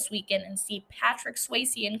go this weekend and see Patrick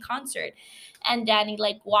Swayze in concert. And Danny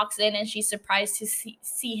like walks in, and she's surprised to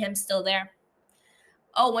see him still there.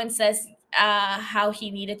 Owen says how he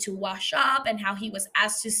needed to wash up and how he was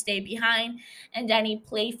asked to stay behind, and Danny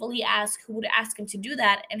playfully asks who would ask him to do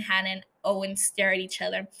that, and Hannah and Owen stare at each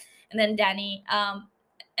other, and then Danny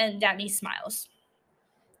smiles.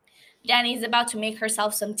 Danny's about to make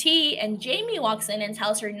herself some tea, and Jamie walks in and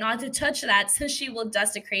tells her not to touch that since she will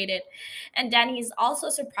desecrate it. And Danny is also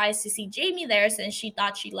surprised to see Jamie there since she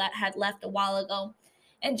thought she had left a while ago.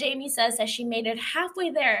 And Jamie says that she made it halfway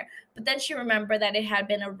there, but then she remembered that it had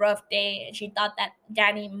been a rough day and she thought that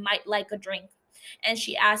Danny might like a drink. And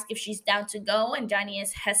she asks if she's down to go, and Danny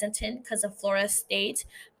is hesitant because of Flora's state,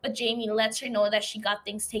 but Jamie lets her know that she got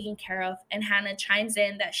things taken care of, and Hannah chimes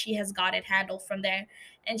in that she has got it handled from there,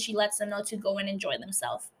 and she lets them know to go and enjoy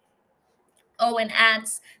themselves. Owen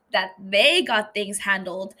adds that they got things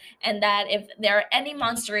handled, and that if there are any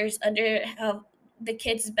monsters under the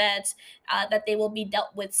kids' beds, that they will be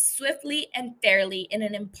dealt with swiftly and fairly in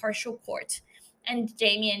an impartial court. And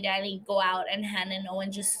Jamie and Danny go out, and Hannah and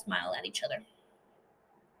Owen just smile at each other.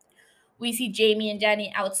 We see Jamie and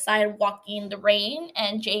Danny outside walking in the rain,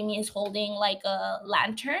 and Jamie is holding like a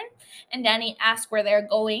lantern. And Danny asks where they're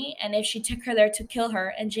going and if she took her there to kill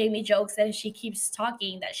her. And Jamie jokes that if she keeps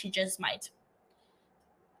talking, that she just might.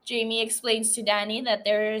 Jamie explains to Danny that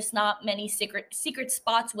there's not many secret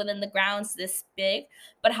spots within the grounds this big,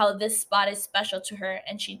 but how this spot is special to her,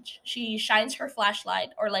 and she shines her flashlight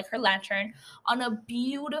or like her lantern on a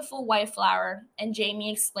beautiful white flower, and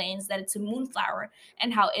Jamie explains that it's a moonflower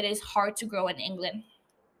and how it is hard to grow in England.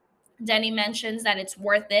 Danny mentions that it's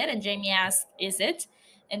worth it, and Jamie asks, "Is it?"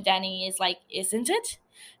 And Danny is like, isn't it?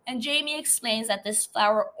 And Jamie explains that this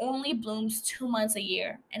flower only blooms 2 months a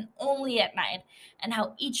year and only at night, and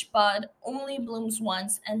how each bud only blooms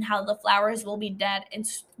once, and how the flowers will be dead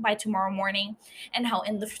by tomorrow morning, and how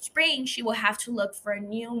in the spring she will have to look for a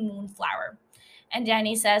new moonflower. And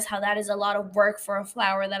Danny says how that is a lot of work for a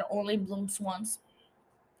flower that only blooms once.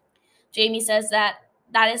 Jamie says that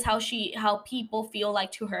that is how people feel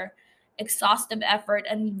like to her, exhaustive effort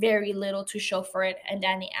and very little to show for it. And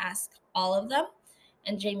Danny asks, all of them?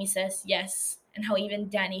 And Jamie says yes, and how even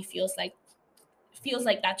Danny feels like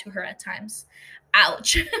that to her at times.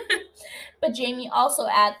 Ouch. But Jamie also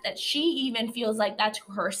adds that she even feels like that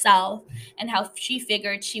to herself, and how she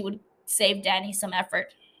figured she would save Danny some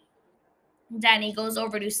effort. Danny goes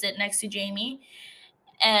over to sit next to Jamie,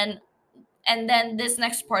 and then this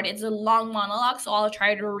next part, it's a long monologue, so I'll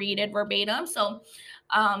try to read it verbatim. So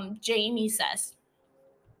Jamie says,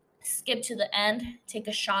 skip to the end, take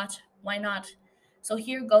a shot, why not? So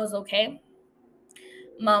here goes, okay?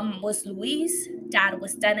 Mom was Louise, dad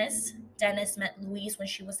was Dennis. Dennis met Louise when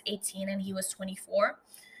she was 18 and he was 24.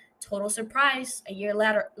 Total surprise, a year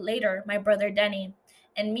later, my brother Denny.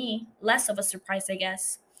 And me, less of a surprise, I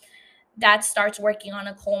guess. Dad starts working on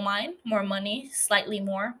a coal mine, more money, slightly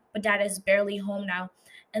more, but dad is barely home now.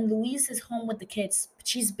 And Louise is home with the kids, but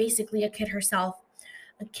she's basically a kid herself.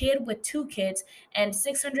 A kid with two kids and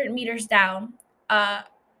 600 meters down, uh,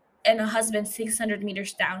 and a husband 600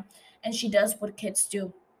 meters down. And she does what kids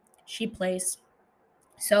do, she plays.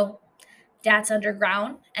 So dad's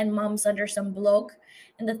underground and mom's under some bloke.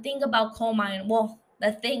 And the thing about coal mine, well,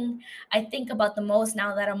 the thing I think about the most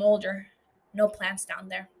now that I'm older, no plants down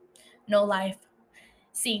there, no life.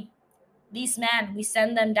 See, these men, we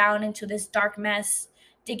send them down into this dark mess,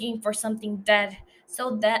 digging for something dead.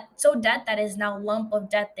 So dead that is now lump of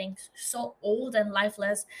dead things, so old and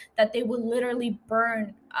lifeless that they will literally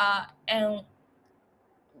burn. And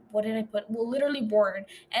what did I put? Will literally burn,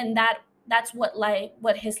 and that's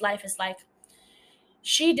what his life is like.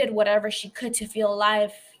 She did whatever she could to feel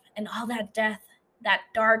alive, and all that death, that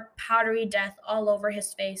dark powdery death all over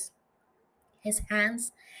his face, his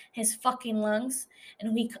hands, his fucking lungs,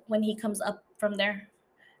 and when he comes up from there.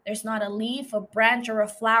 There's not a leaf, a branch, or a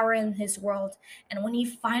flower in his world. And when he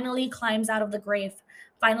finally climbs out of the grave,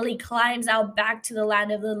 finally climbs out back to the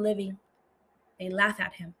land of the living, they laugh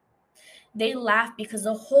at him. They laugh because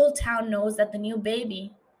the whole town knows that the new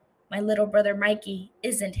baby, my little brother Mikey,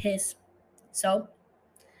 isn't his. So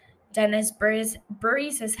Dennis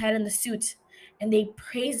buries his head in the suit, and they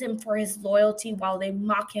praise him for his loyalty while they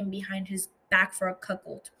mock him behind his back for a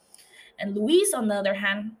cuckold. And Louise, on the other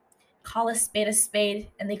hand, call a spade,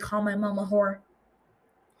 and they call my mom a whore.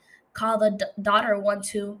 Call the daughter one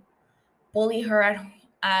to bully her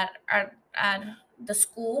at the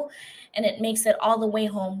school, and it makes it all the way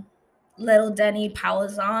home. Little Denny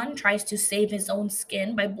Palazan tries to save his own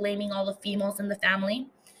skin by blaming all the females in the family.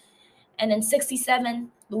 And in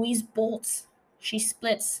 67, Louise bolts. She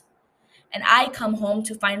splits. And I come home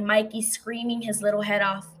to find Mikey screaming his little head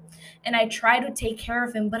off. And I try to take care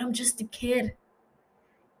of him, but I'm just a kid.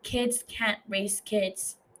 Kids can't raise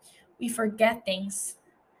kids. We forget things,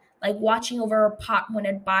 like watching over a pot when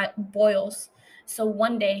it boils. So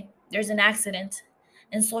one day there's an accident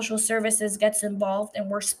and social services gets involved and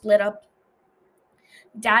we're split up.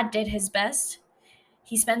 Dad did his best.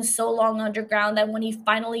 He spent so long underground that when he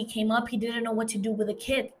finally came up, he didn't know what to do with a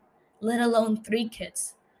kid, let alone three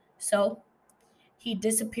kids. So he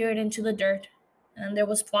disappeared into the dirt, and there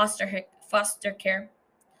was foster care.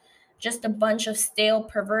 Just a bunch of stale,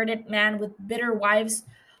 perverted men with bitter wives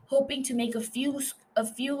hoping to make a few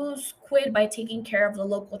quid by taking care of the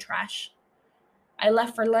local trash. I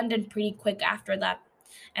left for London pretty quick after that,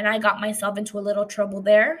 and I got myself into a little trouble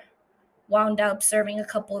there, wound up serving a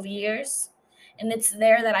couple of years, and it's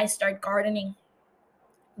there that I start gardening.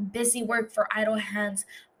 Busy work for idle hands,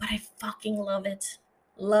 but I fucking love it.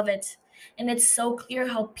 Love it. And it's so clear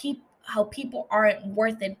how people aren't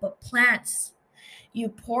worth it, but plants. You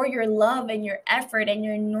pour your love and your effort and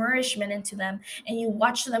your nourishment into them, and you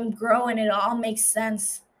watch them grow, and it all makes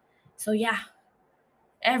sense. So, yeah,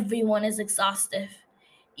 everyone is exhaustive.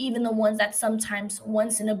 Even the ones that sometimes,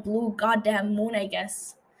 once in a blue goddamn moon, I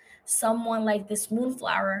guess. Someone like this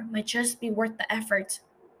moonflower might just be worth the effort.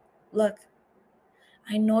 Look,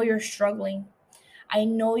 I know you're struggling. I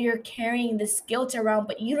know you're carrying this guilt around,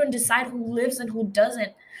 but you don't decide who lives and who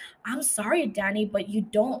doesn't. I'm sorry, Danny, but you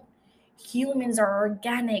don't. Humans are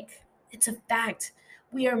organic. It's a fact.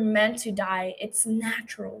 We are meant to die. It's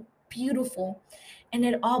natural, beautiful. And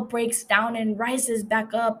it all breaks down and rises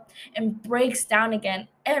back up and breaks down again.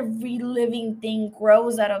 Every living thing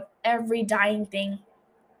grows out of every dying thing.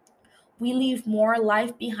 We leave more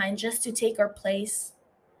life behind just to take our place.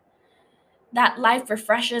 That life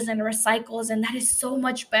refreshes and recycles, and that is so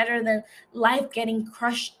much better than life getting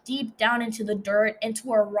crushed deep down into the dirt,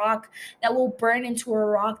 into a rock that will burn into a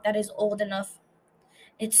rock that is old enough.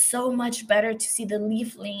 It's so much better to see the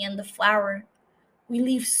leafling and the flower. We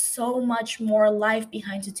leave so much more life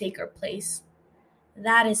behind to take our place.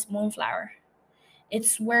 That is Moonflower.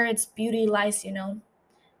 It's where its beauty lies, the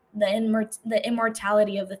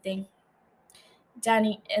immortality of the thing.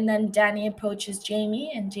 Danny approaches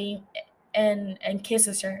Jamie, and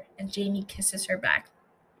kisses her, and Jamie kisses her back.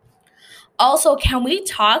 Also, can we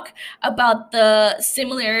talk about the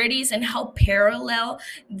similarities and how parallel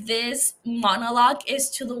this monologue is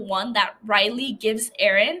to the one that Riley gives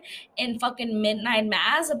Aaron in fucking Midnight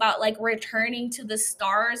Mass about like returning to the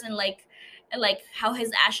stars and how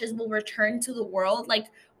his ashes will return to the world? Like,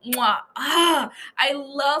 mwah, I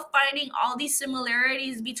love finding all these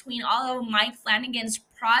similarities between all of Mike Flanagan's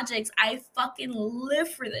projects. I fucking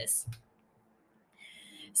live for this.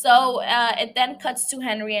 So it then cuts to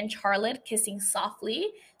Henry and Charlotte kissing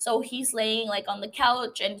softly. So he's laying like on the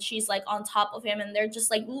couch and she's like on top of him, and they're just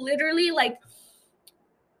like literally like,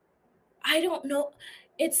 I don't know.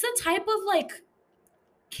 It's the type of like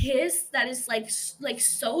kiss that is like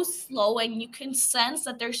so slow, and you can sense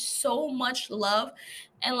that there's so much love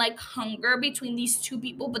and like hunger between these two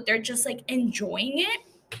people, but they're just like enjoying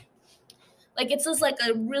it. Like it's just like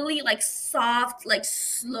a really like soft, like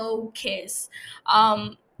slow kiss.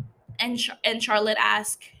 Um and Charlotte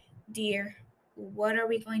asks, "Dear, what are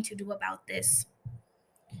we going to do about this?"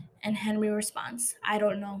 And Henry responds, "I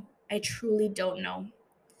don't know. I truly don't know."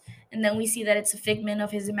 And then we see that it's a figment of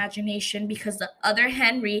his imagination because the other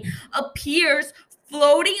Henry appears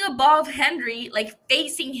floating above Henry, like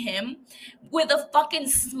facing him with a fucking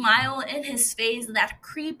smile in his face, that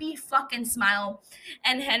creepy fucking smile.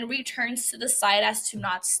 And Henry turns to the side as to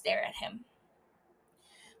not stare at him.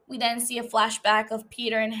 We then see a flashback of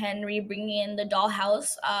Peter and Henry bringing in the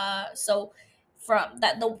dollhouse. So from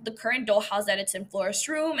that, the current dollhouse that it's in Flora's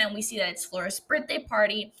room, and we see that it's Flora's birthday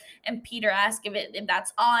party. And Peter asks if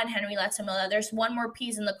that's all, and Henry lets him know that there's one more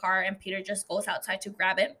piece in the car, and Peter just goes outside to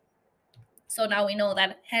grab it. So now we know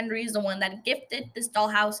that Henry is the one that gifted this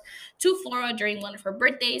dollhouse to Flora during one of her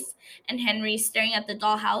birthdays. And Henry's staring at the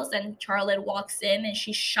dollhouse, and Charlotte walks in, and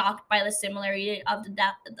she's shocked by the similarity of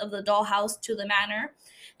the dollhouse to the manor.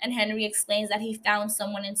 And Henry explains that he found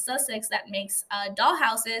someone in Sussex that makes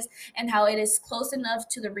dollhouses, and how it is close enough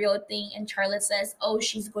to the real thing. And Charlotte says, "Oh,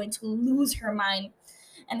 she's going to lose her mind."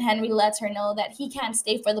 And Henry lets her know that he can't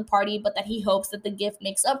stay for the party, but that he hopes that the gift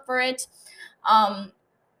makes up for it. Um,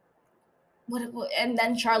 and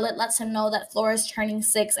then Charlotte lets him know that Flora's turning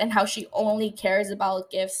 6 and how she only cares about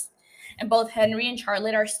gifts. And both Henry and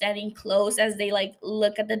Charlotte are standing close as they like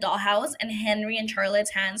look at the dollhouse, and Henry and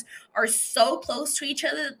Charlotte's hands are so close to each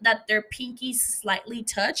other that their pinkies slightly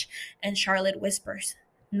touch, and Charlotte whispers,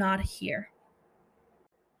 "Not here."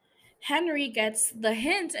 Henry gets the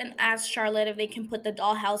hint and asks Charlotte if they can put the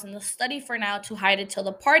dollhouse in the study for now to hide it till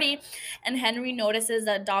the party. And Henry notices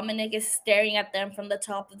that Dominic is staring at them from the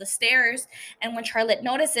top of the stairs. And when Charlotte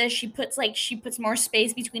notices, she puts more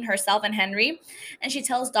space between herself and Henry, and she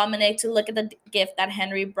tells Dominic to look at the gift that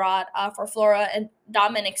Henry brought for Flora. And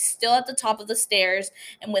Dominic's still at the top of the stairs,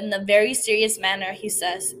 and in a very serious manner, he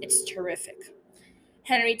says, "It's terrific."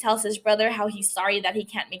 Henry tells his brother how he's sorry that he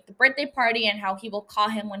can't make the birthday party and how he will call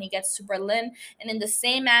him when he gets to Berlin. And in the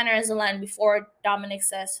same manner as the line before, Dominic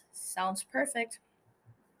says, "Sounds perfect."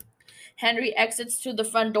 Henry exits to the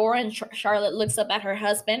front door, and Charlotte looks up at her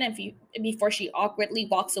husband before she awkwardly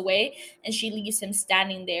walks away, and she leaves him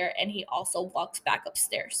standing there, and he also walks back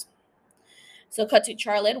upstairs. So cut to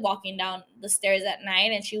Charlotte walking down the stairs at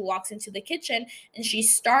night, and she walks into the kitchen, and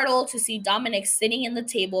she's startled to see Dominic sitting in the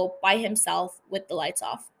table by himself with the lights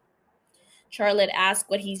off. Charlotte asks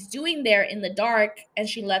what he's doing there in the dark, and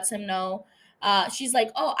she lets him know. She's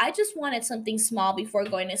like, "Oh, I just wanted something small before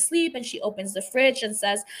going to sleep." And she opens the fridge and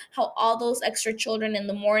says how all those extra children in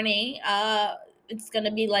the morning, it's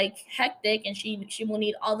gonna be like hectic, and she will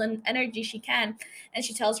need all the energy she can. And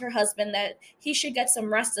she tells her husband that he should get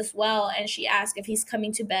some rest as well. And she asks if he's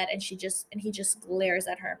coming to bed, and he just glares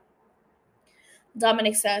at her.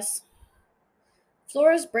 Dominic says,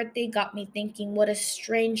 "Flora's birthday got me thinking what a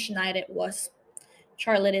strange night it was."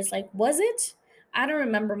 Charlotte is like, "Was it? I don't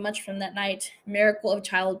remember much from that night. Miracle of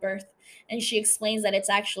childbirth." And she explains that it's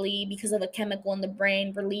actually because of a chemical in the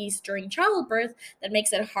brain released during childbirth that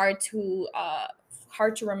makes it hard to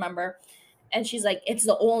remember. And she's like, "It's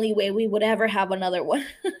the only way we would ever have another one."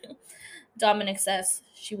 Dominic says,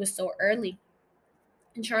 "She was so early."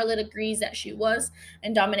 And Charlotte agrees that she was,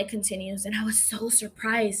 and Dominic continues, and I was so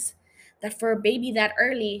surprised that for a baby that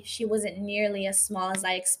early, she wasn't nearly as small as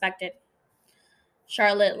I expected.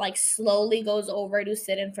 Charlotte slowly goes over to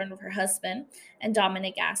sit in front of her husband, and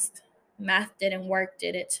Dominic asked, "Math didn't work,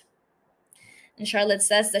 did it?" And Charlotte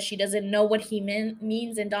says that she doesn't know what he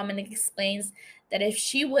means, and Dominic explains that if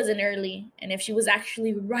she wasn't early and if she was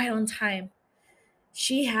actually right on time,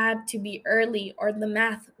 she had to be early or the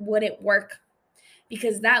math wouldn't work,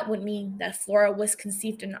 because that would mean that Flora was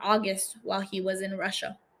conceived in August while he was in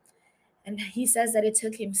Russia. And he says that it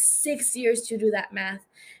took him 6 years to do that math,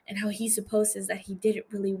 and how he supposes that he didn't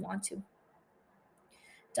really want to.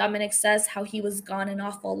 Dominic says how he was gone an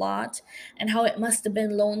awful lot and how it must have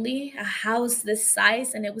been lonely, a house this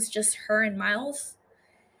size, and it was just her and Miles.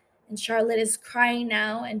 And Charlotte is crying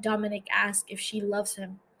now, and Dominic asks if she loves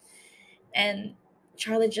him. And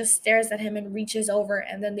Charlotte just stares at him and reaches over,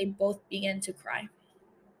 and then they both begin to cry.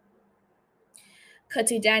 Cut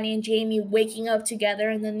to Danny and Jamie waking up together,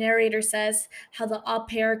 and the narrator says how the au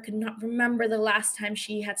pair could not remember the last time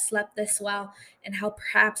she had slept this well, and how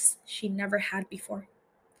perhaps she never had before.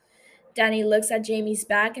 Danny looks at Jamie's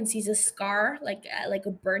back and sees a scar, like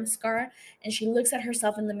a burn scar, and she looks at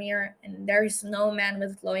herself in the mirror, and there's no man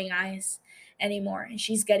with glowing eyes anymore. And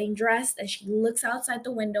she's getting dressed, and she looks outside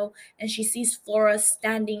the window, and she sees Flora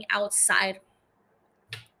standing outside.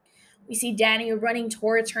 We see Danny running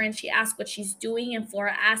towards her, and she asks what she's doing, and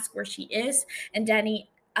Flora asks where she is, and Danny.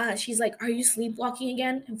 She's like, "Are you sleepwalking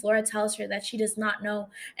again?" And Flora tells her that she does not know,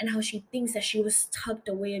 and how she thinks that she was tucked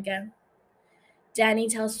away again. Danny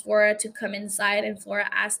tells Flora to come inside, and Flora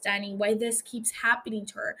asks Danny why this keeps happening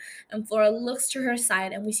to her. And Flora looks to her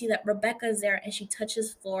side, and we see that Rebecca is there, and she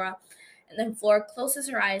touches Flora. And then Flora closes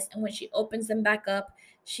her eyes, and when she opens them back up,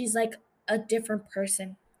 she's like a different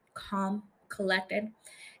person, calm, collected.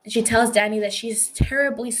 And she tells Danny that she's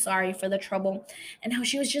terribly sorry for the trouble, and how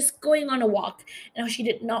she was just going on a walk, and how she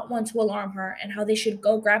did not want to alarm her, and how they should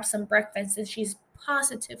go grab some breakfast since she's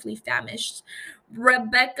positively famished.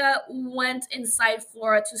 Rebecca went inside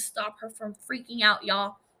Flora to stop her from freaking out,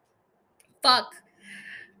 y'all. Fuck.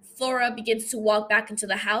 Flora begins to walk back into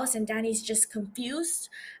the house, and Danny's just confused,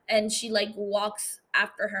 and she walks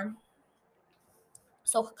after her.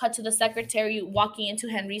 So cut to the secretary walking into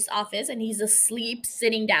Henry's office, and he's asleep,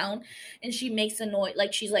 sitting down, and she makes a noise,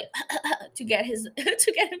 like she's like to get his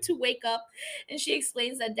to get him to wake up. And she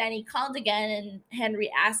explains that Danny called again, and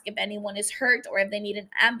Henry asks if anyone is hurt or if they need an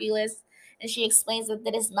ambulance. And she explains that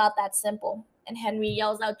it is not that simple. And Henry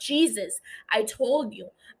yells out, "Jesus, I told you,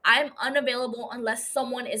 I'm unavailable unless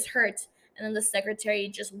someone is hurt." And then the secretary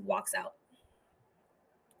just walks out.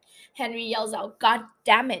 Henry yells out, "God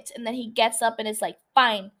damn it." And then he gets up and is like,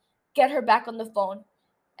 "Fine, get her back on the phone."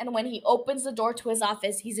 And when he opens the door to his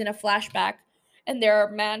office, he's in a flashback. And there are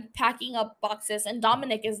men packing up boxes, and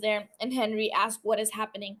Dominic is there. And Henry asks what is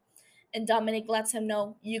happening. And Dominic lets him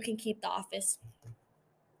know, "You can keep the office."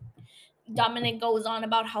 Dominic goes on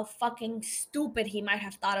about how fucking stupid he might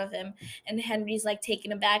have thought of him. And Henry's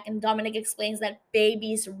taken aback. And Dominic explains that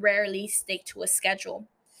babies rarely stick to a schedule.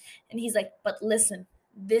 And he's like, "But listen,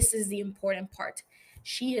 this is the important part.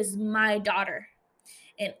 She is my daughter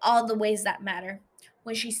in all the ways that matter.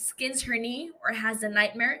 When she skins her knee or has a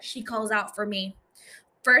nightmare, she calls out for me.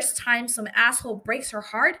 First time some asshole breaks her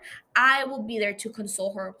heart, I will be there to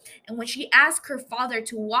console her. And when she asks her father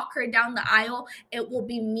to walk her down the aisle, it will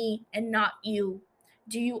be me and not you.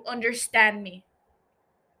 Do you understand me?"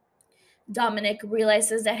 Dominic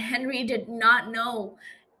realizes that Henry did not know.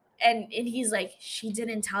 And he's like, "She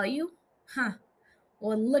didn't tell you? Huh.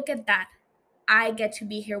 Well, look at that. I get to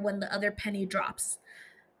be here when the other penny drops.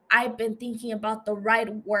 I've been thinking about the right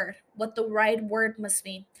word, what the right word must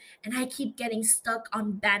mean, and I keep getting stuck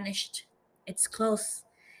on banished. It's close.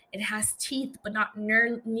 It has teeth, but not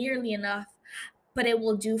nearly enough, but it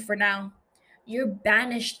will do for now. You're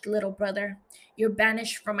banished, little brother. You're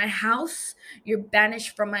banished from my house. You're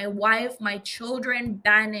banished from my wife, my children,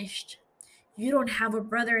 banished. You don't have a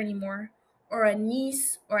brother anymore, or a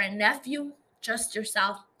niece, or a nephew, just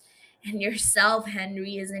yourself. And yourself,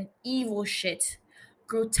 Henry, is an evil shit.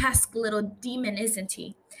 Grotesque little demon, isn't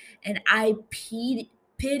he? And I pity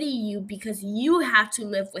you because you have to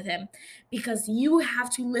live with him, because you have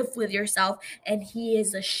to live with yourself, and he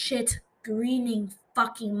is a shit greening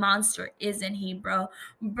fucking monster, isn't he, bro?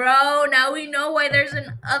 Bro, now we know why there's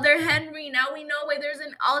an other Henry. Now we know why there's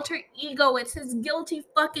an alter ego. It's his guilty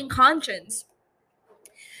fucking conscience.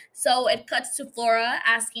 So it cuts to Flora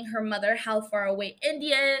asking her mother how far away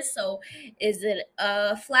India is. So is it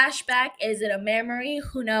a flashback? Is it a memory?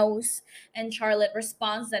 Who knows? And Charlotte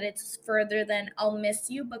responds that it's further than I'll miss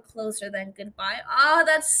you, but closer than goodbye. Ah,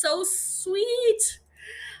 that's so sweet.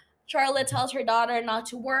 Charlotte tells her daughter not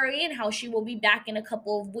to worry and how she will be back in a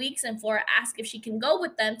couple of weeks. And Flora asks if she can go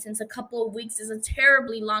with them since a couple of weeks is a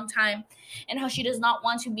terribly long time, and how she does not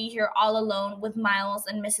want to be here all alone with Miles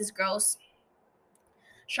and Mrs. Gross.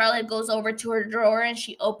 Charlotte goes over to her drawer and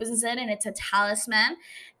she opens it, and it's a talisman.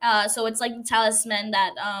 So it's like the talisman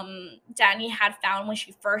that Danny had found when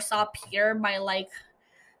she first saw Peter by like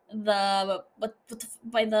by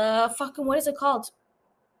the fucking, what is it called?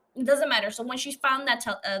 It doesn't matter. So when she found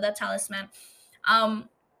that talisman, um,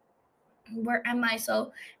 where am I?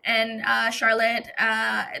 So, and Charlotte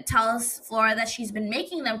tells Flora that she's been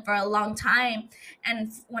making them for a long time.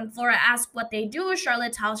 And when Flora asks what they do,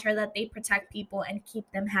 Charlotte tells her that they protect people and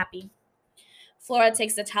keep them happy. Flora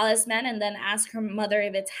takes the talisman and then asks her mother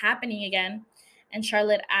if it's happening again. And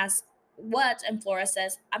Charlotte asks, what? And Flora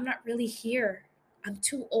says, I'm not really here. I'm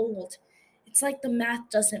too old. It's like the math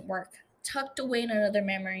doesn't work. Tucked away in another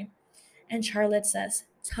memory. And Charlotte says,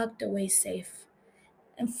 tucked away safe.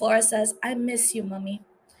 And Flora says, I miss you, Mummy.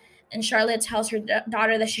 And Charlotte tells her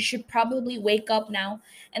daughter that she should probably wake up now.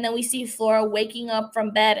 And then we see Flora waking up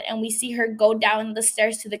from bed, and we see her go down the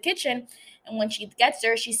stairs to the kitchen. And when she gets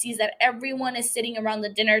there, she sees that everyone is sitting around the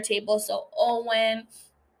dinner table. So Owen,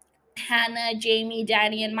 Hannah, Jamie,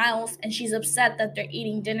 Danny, and Miles. And she's upset that they're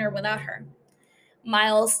eating dinner without her.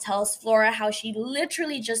 Miles tells Flora how she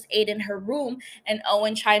literally just ate in her room, and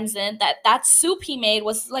Owen chimes in that that soup he made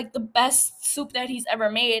was like the best soup that he's ever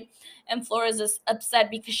made, and Flora is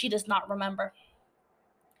upset because she does not remember.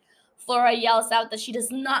 Flora yells out that she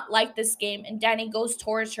does not like this game, and Danny goes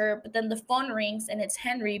towards her, but then the phone rings and it's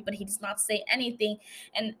Henry, but he does not say anything.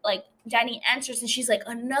 And like Danny answers, and she's like,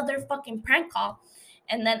 another fucking prank call.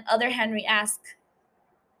 And then other Henry asks,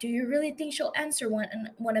 do you really think she'll answer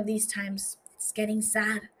one of these times? It's getting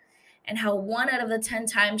sad. And how 1 out of the 10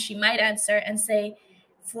 times she might answer and say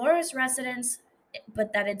Flora's residence,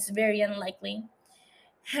 but that it's very unlikely.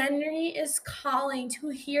 Henry is calling to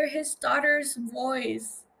hear his daughter's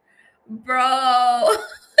voice. Bro.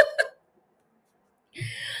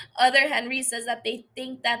 Other Henry says that they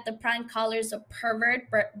think that the prank caller is a pervert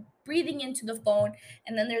breathing into the phone,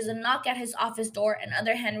 and then there's a knock at his office door, and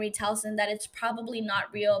other Henry tells him that it's probably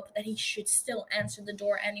not real, but that he should still answer the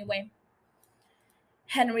door anyway.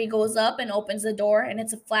 Henry goes up and opens the door, and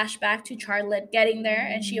it's a flashback to Charlotte getting there,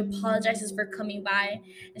 and she apologizes for coming by,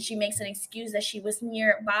 and she makes an excuse that she was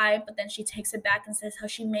nearby, but then she takes it back and says how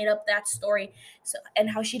she made up that story, and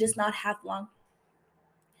how she does not have long.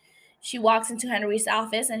 She walks into Henry's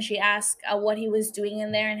office and she asks what he was doing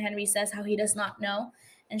in there, and Henry says how he does not know,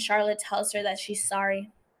 and Charlotte tells her that she's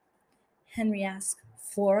sorry. Henry asks,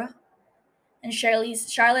 Flora? And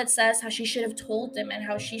Charlotte says how she should have told him and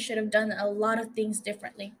how she should have done a lot of things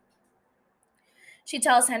differently. She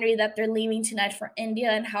tells Henry that they're leaving tonight for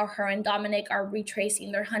India and how her and Dominic are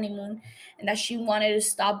retracing their honeymoon, and that she wanted to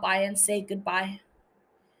stop by and say goodbye.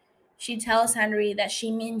 She tells Henry that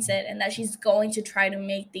she means it and that she's going to try to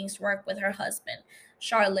make things work with her husband.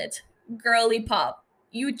 Charlotte, girly pop,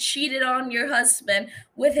 you cheated on your husband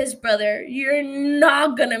with his brother. You're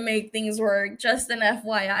not gonna make things work, just an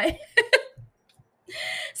FYI.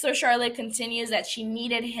 So Charlotte continues that she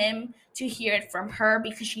needed him to hear it from her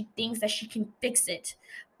because she thinks that she can fix it,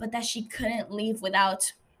 but that she couldn't leave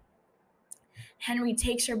without. Henry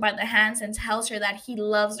takes her by the hands and tells her that he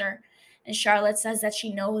loves her, and Charlotte says that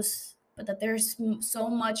she knows, but that there's so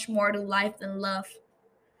much more to life than love.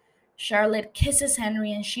 Charlotte kisses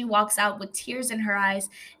Henry and she walks out with tears in her eyes,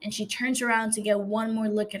 and she turns around to get one more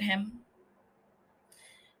look at him.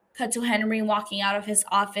 Cut to Henry walking out of his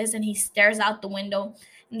office, and he stares out the window,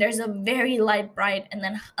 and there's a very light bright, and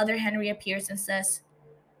then other Henry appears and says,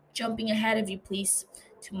 jumping ahead of you, please,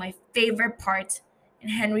 to my favorite part.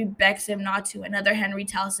 And Henry begs him not to. Another Henry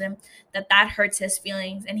tells him that that hurts his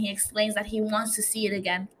feelings, and he explains that he wants to see it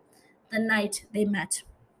again, the night they met.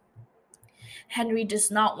 Henry does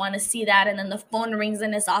not want to see that, and then the phone rings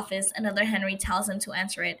in his office. Another Henry tells him to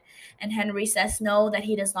answer it, and Henry says no, that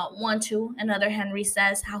he does not want to. Another Henry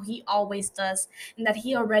says how he always does, and that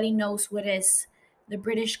he already knows who it is, the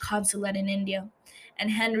British consulate in India.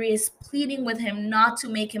 And Henry is pleading with him not to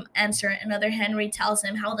make him answer. Another Henry tells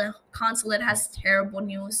him how the consulate has terrible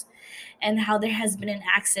news and how there has been an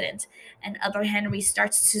accident. And other Henry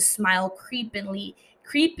starts to smile creepily,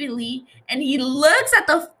 and he looks at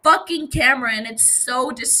the fucking camera, and it's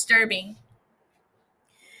so disturbing.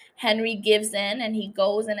 Henry gives in and he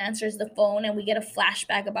goes and answers the phone, and we get a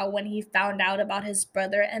flashback about when he found out about his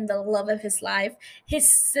brother and the love of his life,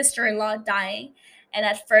 his sister in law, dying. And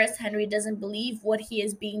at first, Henry doesn't believe what he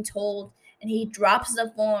is being told, and he drops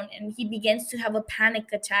the phone and he begins to have a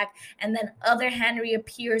panic attack. And then other Henry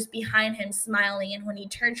appears behind him smiling, and when he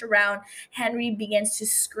turns around, Henry begins to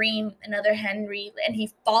scream, another Henry, and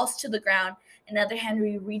he falls to the ground. Another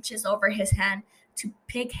Henry reaches over his hand to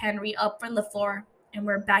pick Henry up from the floor, and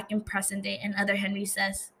we're back in present day. And other Henry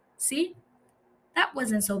says, "See, that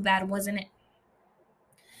wasn't so bad, wasn't it?"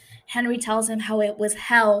 Henry tells him how it was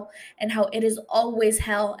hell and how it is always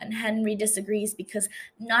hell, and Henry disagrees because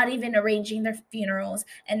not even arranging their funerals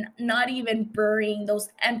and not even burying those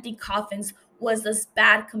empty coffins was as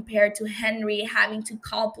bad compared to Henry having to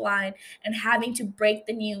call blind and having to break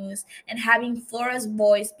the news and having Flora's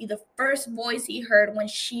voice be the first voice he heard when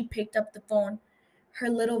she picked up the phone. Her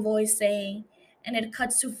little voice saying, and it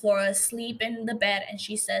cuts to Flora asleep in the bed, and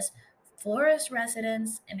she says, "Flora's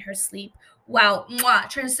residence in her sleep." Wow, mwah.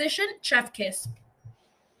 Transition, chef kiss.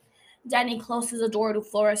 Danny closes the door to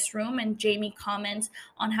Flora's room, and Jamie comments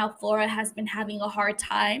on how Flora has been having a hard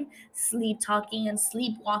time sleep talking and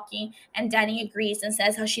sleepwalking. And Danny agrees and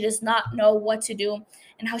says how she does not know what to do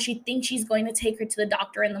and how she thinks she's going to take her to the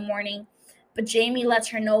doctor in the morning. But Jamie lets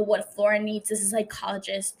her know what Flora needs as a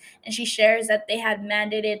psychologist, and she shares that they had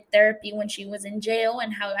mandated therapy when she was in jail,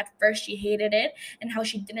 and how at first she hated it, and how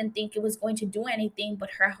she didn't think it was going to do anything,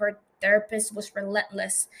 but her therapist was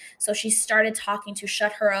relentless. So she started talking to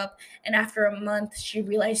shut her up, and after a month, she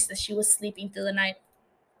realized that she was sleeping through the night.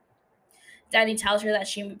 Danny tells her that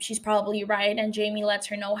she's probably right, and Jamie lets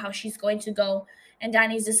her know how she's going to go. And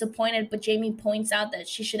Danny's disappointed, but Jamie points out that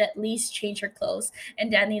she should at least change her clothes.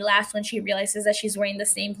 And Danny laughs when she realizes that she's wearing the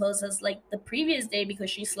same clothes as like the previous day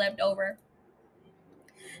because she slept over.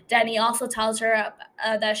 Danny also tells her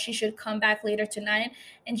that she should come back later tonight.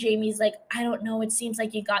 And Jamie's like, "I don't know. It seems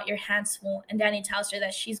like you got your hands full." And Danny tells her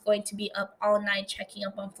that she's going to be up all night checking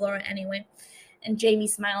up on Flora anyway. And Jamie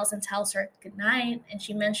smiles and tells her good night. And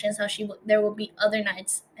she mentions how there will be other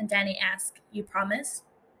nights. And Danny asks, "You promise?"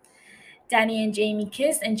 Danny and Jamie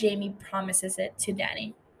kiss, and Jamie promises it to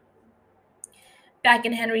Danny. Back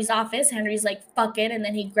in Henry's office, Henry's like, "Fuck it," and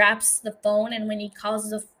then he grabs the phone, and when he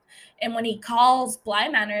calls Bly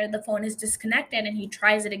Manor, the phone is disconnected, and he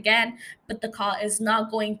tries it again, but the call is not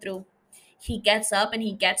going through. He gets up and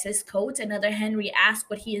he gets his coat, and other Henry asks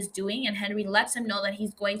what he is doing, and Henry lets him know that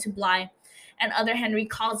he's going to Bly. And other Henry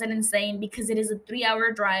calls it insane because it is a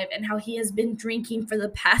 3-hour drive, and how he has been drinking for the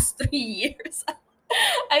past 3 years.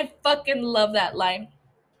 I fucking love that line.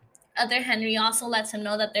 Other Henry also lets him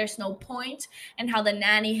know that there's no point, and how the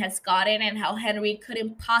nanny has got it, and how Henry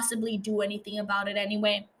couldn't possibly do anything about it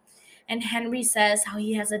anyway. And Henry says how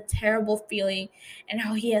he has a terrible feeling, and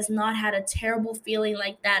how he has not had a terrible feeling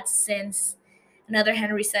like that since. Another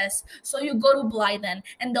Henry says, "So you go to Bly then,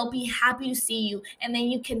 and they'll be happy to see you, and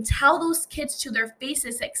then you can tell those kids to their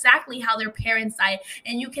faces exactly how their parents died,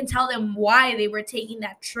 and you can tell them why they were taking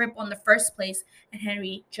that trip on the first place." And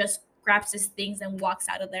Henry just grabs his things and walks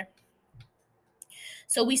out of there.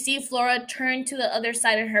 So we see Flora turn to the other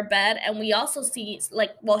side of her bed, and we also see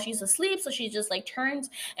like while she's asleep, so she just like turns,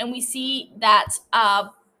 and we see that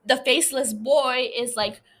the faceless boy is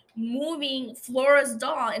like moving Flora's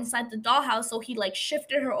doll inside the dollhouse. So he like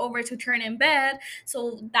shifted her over to turn in bed.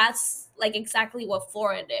 So that's like exactly what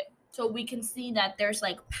Flora did. So we can see that there's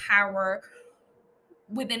like power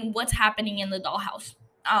within what's happening in the dollhouse.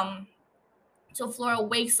 So Flora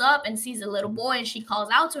wakes up and sees a little boy, and she calls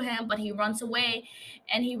out to him, but he runs away,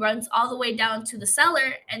 and he runs all the way down to the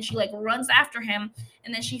cellar, and she like runs after him,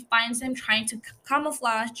 and then she finds him trying to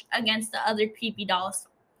camouflage against the other creepy dolls.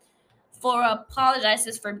 Flora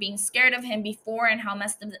apologizes for being scared of him before, and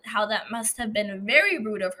how that must have been very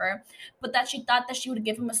rude of her, but that she thought that she would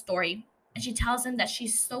give him a story. And she tells him that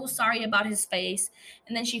she's so sorry about his face.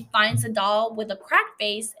 And then she finds a doll with a cracked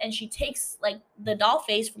face, and she takes like the doll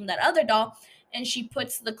face from that other doll, and she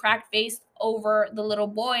puts the cracked face over the little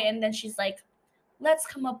boy, and then she's like, "Let's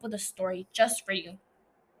come up with a story just for you."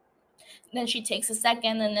 Then she takes a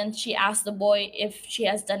second, and then she asks the boy if she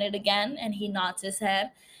has done it again, and he nods his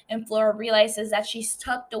head. And Flora realizes that she's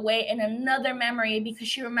tucked away in another memory because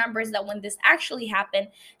she remembers that when this actually happened,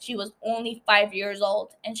 she was only 5 years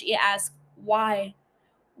old. And she asks, "Why?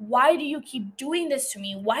 Why do you keep doing this to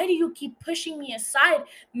me? Why do you keep pushing me aside,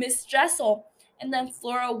 Miss Jessel?" And then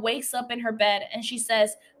Flora wakes up in her bed and she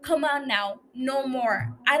says, "Come on now, no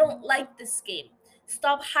more. I don't like this game.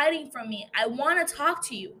 Stop hiding from me. I want to talk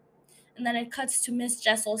to you." And then it cuts to Miss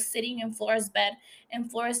Jessel sitting in Flora's bed,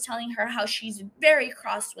 and Flora's telling her how she's very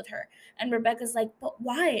cross with her. And Rebecca's like, but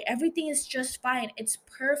why? Everything is just fine. It's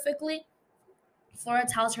perfectly. Flora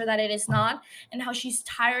tells her that it is not, and how she's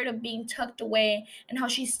tired of being tucked away, and how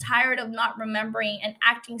she's tired of not remembering and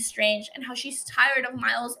acting strange, and how she's tired of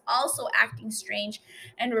Miles also acting strange.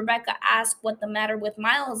 And Rebecca asks what the matter with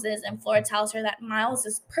Miles is, and Flora tells her that Miles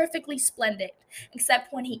is perfectly splendid,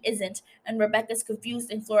 except when he isn't. And Rebecca's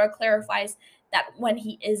confused, and Flora clarifies that when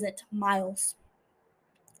he isn't Miles.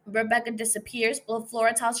 Rebecca disappears, but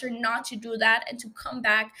Flora tells her not to do that and to come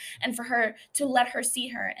back and for her to let her see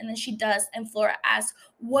her. And then she does. And Flora asks,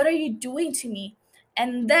 what are you doing to me?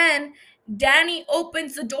 And then Danny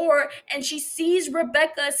opens the door and she sees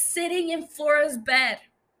Rebecca sitting in Flora's bed.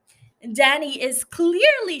 Danny is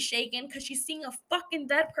clearly shaken because she's seeing a fucking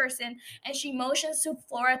dead person, and she motions to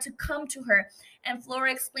Flora to come to her. And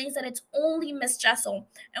Flora explains that it's only Miss Jessel.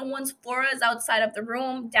 And once Flora is outside of the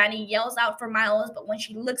room, Danny yells out for Miles, but when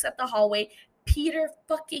she looks at the hallway, Peter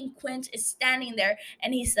fucking Quint is standing there,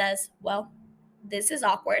 and he says, well, this is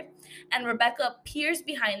awkward. And Rebecca peers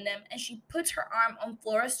behind them and she puts her arm on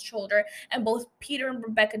Flora's shoulder, and both Peter and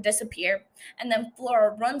Rebecca disappear. And then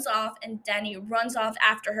Flora runs off and Danny runs off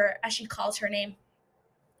after her as she calls her name.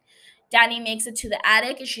 Danny makes it to the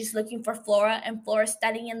attic and she's looking for Flora, and Flora's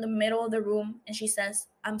standing in the middle of the room and she says,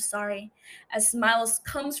 I'm sorry, as Miles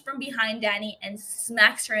comes from behind Danny and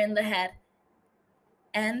smacks her in the head.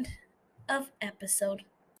 End of episode.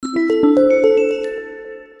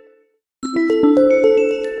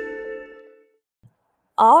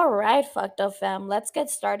 All right, fucked up fam. Let's get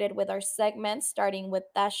started with our segment, starting with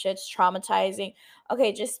that shit's traumatizing.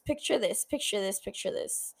 Okay, just picture this, picture this, picture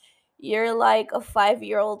this. You're like a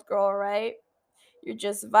 5-year-old girl, right? You're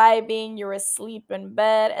just vibing, you're asleep in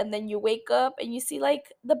bed, and then you wake up and you see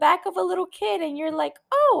like the back of a little kid, and you're like,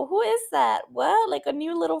 oh, who is that? Well, like a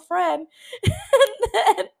new little friend. And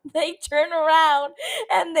then they turn around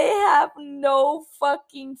and they have no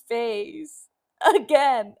fucking face.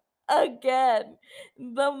 Again, again.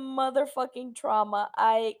 The motherfucking trauma.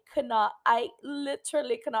 I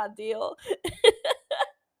literally cannot deal.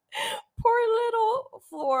 Poor little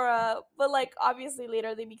Flora. But like obviously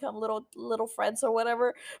later they become little friends or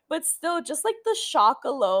whatever. But still, just like the shock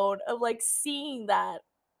alone of like seeing that.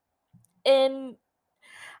 And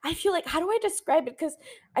I feel like, how do I describe it? Because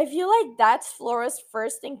I feel like that's Flora's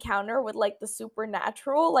first encounter with like the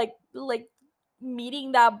supernatural, like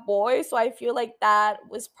meeting that boy. So I feel like that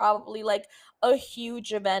was probably like a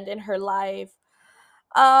huge event in her life.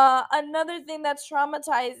 Another thing that's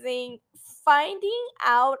traumatizing, finding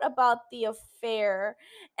out about the affair.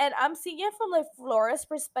 And I'm seeing it from like Flora's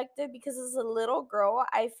perspective because as a little girl,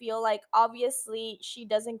 I feel like obviously she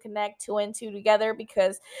doesn't connect two and two together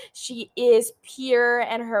because she is pure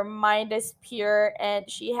and her mind is pure and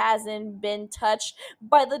she hasn't been touched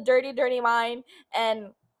by the dirty mind. And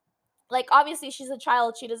like obviously she's a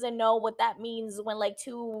child, she doesn't know what that means when like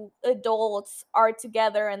two adults are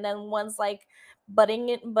together and then one's like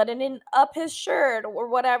buttoning up his shirt or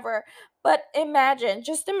whatever. But imagine,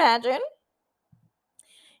 just imagine,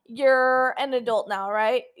 you're an adult now,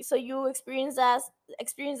 right? So you experience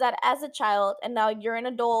that as a child, and now you're an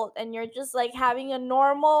adult and you're just like having a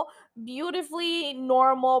normal, beautifully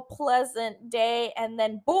normal, pleasant day, and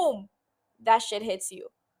then boom, that shit hits you.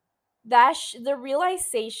 The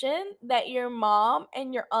realization that your mom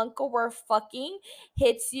and your uncle were fucking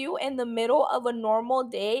hits you in the middle of a normal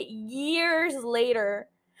day years later.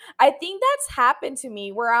 I think that's happened to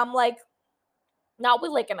me where I'm like, not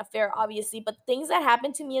with like an affair obviously, but things that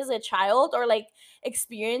happened to me as a child or like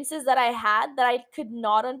experiences that I had that I could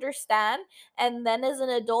not understand, and then as an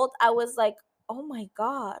adult I was like, oh my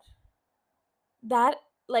god, that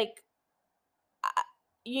like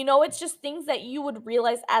it's just things that you would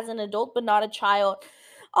realize as an adult but not a child.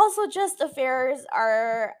 Also, just affairs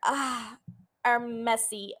are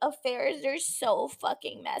messy. Affairs are so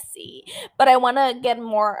fucking messy. But I want to get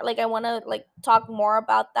more, like I want to like talk more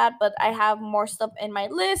about that, but I have more stuff in my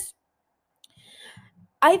list.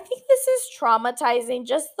 I think this is traumatizing,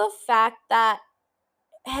 just the fact that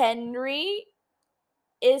Henry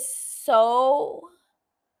is so,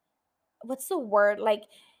 what's the word, like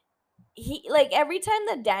he, like every time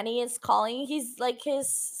that Danny is calling, he's like,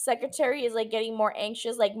 his secretary is like getting more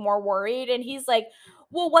anxious, like more worried, and he's like,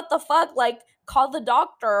 well, what the fuck, like call the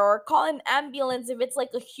doctor or call an ambulance if it's like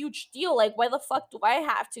a huge deal, like why the fuck do I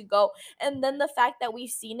have to go? And then the fact that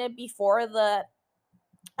we've seen it before, the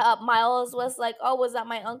Miles was like, oh, was that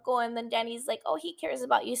my uncle? And then Danny's like, oh, he cares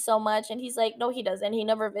about you so much, and he's like, no, he doesn't, he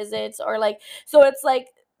never visits, or like, so it's like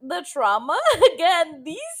the trauma again,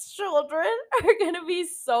 these children are gonna be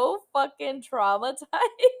so fucking traumatized.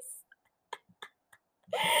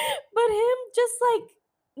 But him just like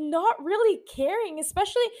not really caring,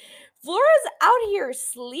 especially Flora's out here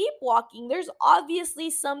sleepwalking. There's obviously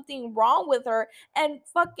something wrong with her, and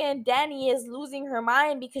fucking Danny is losing her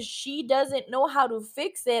mind because she doesn't know how to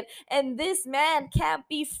fix it. And this man can't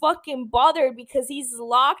be fucking bothered because he's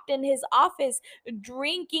locked in his office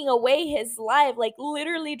drinking away his life, like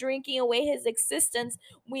literally drinking away his existence.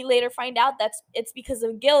 We later find out that's it's because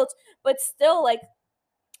of guilt, but still, like,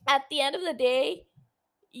 at the end of the day,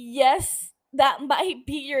 yes, that might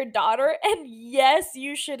be your daughter, and yes,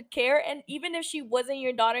 you should care. And even if she wasn't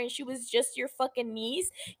your daughter and she was just your fucking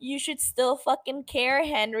niece, you should still fucking care,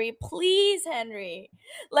 Henry. Please, Henry.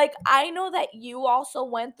 Like, I know that you also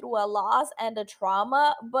went through a loss and a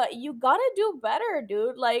trauma, but you gotta do better,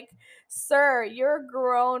 dude. Like, sir, you're a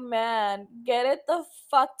grown man. Get it the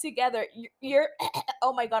fuck together. You're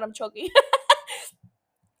oh my god, I'm choking.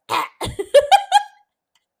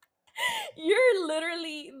 You're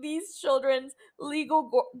literally these children's legal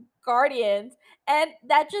guardians, and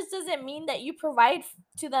that just doesn't mean that you provide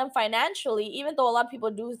to them financially, even though a lot of people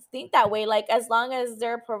do think that way. Like, as long as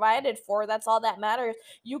they're provided for, that's all that matters.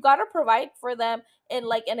 You got to provide for them in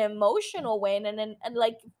like an emotional way, and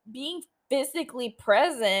like being physically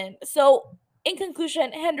present. So in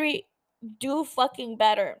conclusion, Henry, do fucking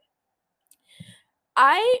better.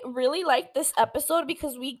 I really like this episode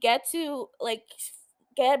because we get to like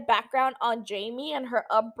get background on Jamie and her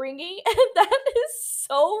upbringing, and that is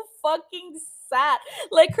so fucking sad.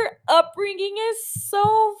 Like, her upbringing is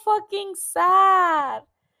so fucking sad.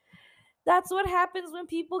 That's what happens when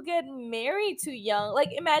people get married too young. Like,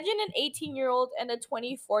 imagine an 18-year-old and a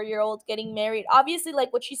 24-year-old getting married. Obviously,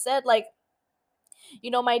 like what she said, like,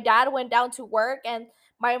 my dad went down to work and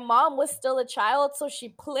my mom was still a child, so she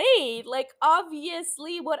played. Like,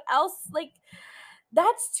 obviously, what else? Like,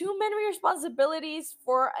 that's too many responsibilities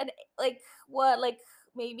for an, like, what, like,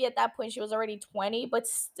 maybe at that point she was already 20, but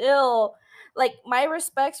still, like, my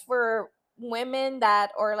respects for women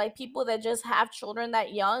that, or like people that just have children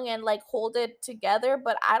that young and like hold it together.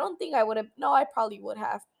 But I don't think I would have. No, I probably would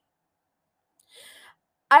have.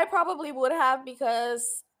 I probably would have,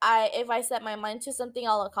 because if I set my mind to something,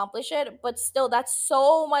 I'll accomplish it. But still, that's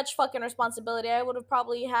so much fucking responsibility. I would have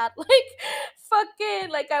probably had like fucking,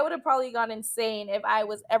 like, I would have probably gone insane if I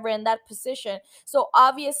was ever in that position. So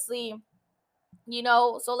obviously,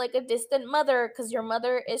 so like a distant mother, because your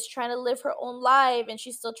mother is trying to live her own life and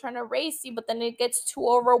she's still trying to raise you, but then it gets too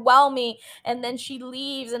overwhelming, and then she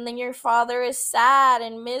leaves, and then your father is sad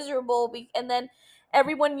and miserable, and then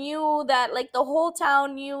everyone knew that, like, the whole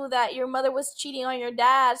town knew that your mother was cheating on your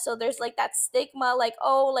dad. So there's like that stigma, like,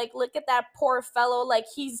 oh, like, look at that poor fellow, like,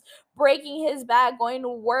 he's breaking his back going to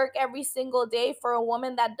work every single day for a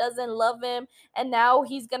woman that doesn't love him, and now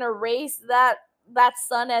he's gonna raise that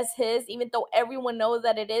son as his, even though everyone knows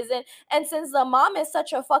that it isn't. And since the mom is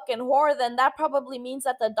such a fucking whore, then that probably means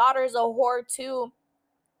that the daughter's a whore too.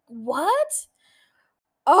 What?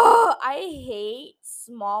 Oh, I hate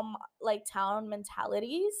small, like, town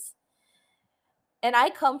mentalities. And I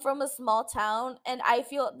come from a small town, and I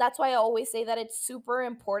feel that's why I always say that it's super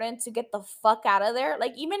important to get the fuck out of there.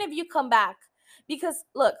 Like, even if you come back, because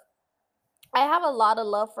look, I have a lot of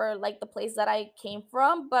love for like the place that I came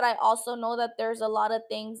from, but I also know that there's a lot of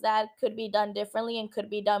things that could be done differently and could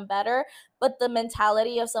be done better. But the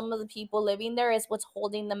mentality of some of the people living there is what's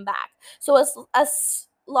holding them back. So as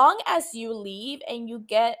long as you leave and you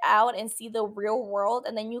get out and see the real world,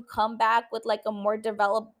 and then you come back with like a more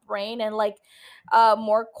developed brain and like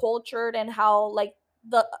more cultured, and how like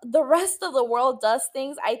the rest of the world does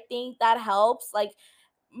things, I think that helps like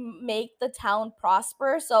make the town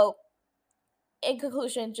prosper. So in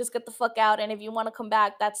conclusion, just get the fuck out. And if you want to come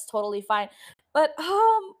back, that's totally fine. But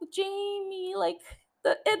Jamie, like,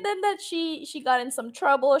 and then that she got in some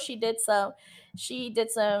trouble. She did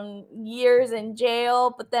some years in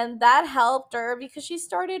jail, but then that helped her because she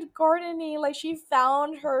started gardening. Like, she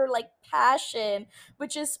found her like passion,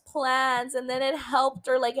 which is plants, and then it helped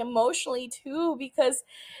her like emotionally too, because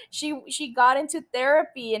she got into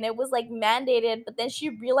therapy and it was like mandated, but then she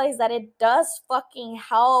realized that it does fucking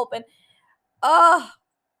help. And oh,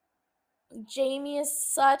 Jamie is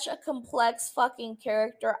such a complex fucking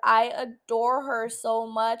character. I adore her so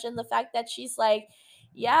much. And the fact that she's like,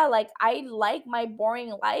 yeah, like, I like my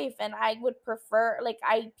boring life, and I would prefer, like,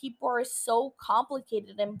 people are so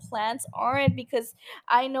complicated and plants aren't, because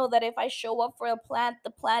I know that if I show up for a plant,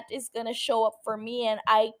 the plant is gonna show up for me, and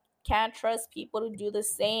I can't trust people to do the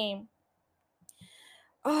same.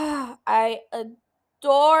 I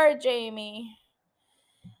adore Jamie.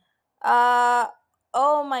 Uh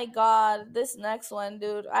oh my god, this next one,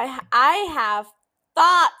 dude. I have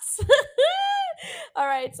thoughts. All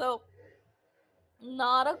right, so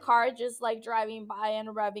not a car just like driving by and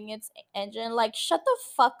revving its engine. Like, shut the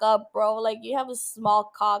fuck up, bro. Like, you have a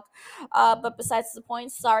small cock. But besides the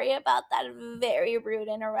point, sorry about that very rude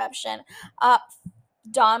interruption. Uh,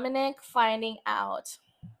 Dominic finding out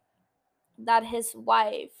that his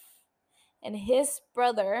wife and his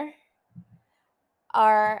brother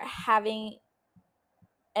are having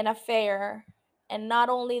an affair, and not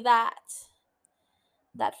only that,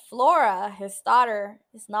 that Flora, his daughter,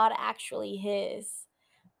 is not actually his,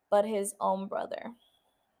 but his own brother.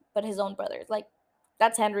 But his own brother. Like,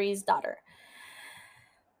 that's Henry's daughter.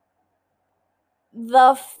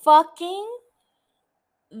 The fucking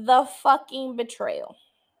the fucking betrayal.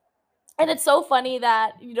 And it's so funny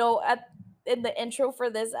that, at in the intro for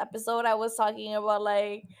this episode I was talking about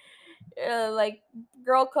like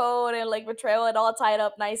girl code and like betrayal and all tied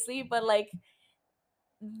up nicely, but like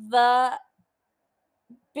the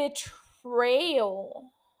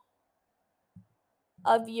betrayal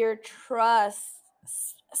of your trust,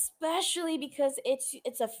 especially because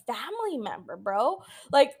it's a family member, bro.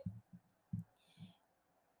 Like,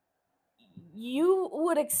 you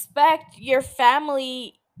would expect your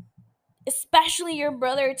family, especially your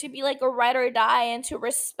brother, to be like a ride or die and to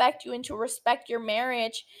respect you and to respect your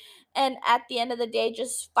marriage. And at the end of the day,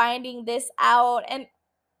 just finding this out, and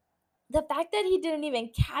the fact that he didn't even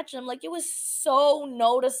catch him, like, it was so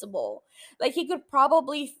noticeable. Like, he could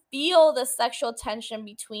probably feel the sexual tension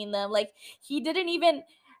between them. Like, he didn't even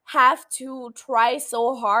have to try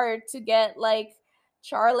so hard to get like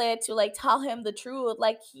Charlotte to like tell him the truth.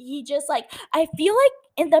 Like, he just like, I feel like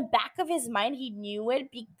in the back of his mind he knew it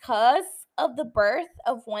because of the birth,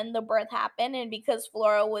 of when the birth happened, and because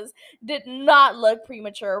Flora was did not look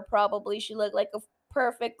premature. Probably she looked like a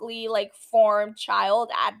perfectly like formed child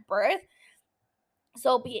at birth.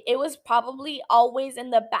 So it was probably always in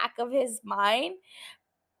the back of his mind.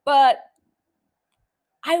 But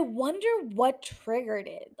I wonder what triggered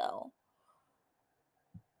it though,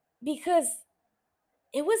 because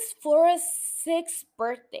it was Flora's 6th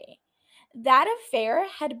birthday. That affair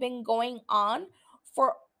had been going on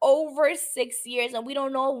for over 6 years, and we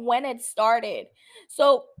don't know when it started.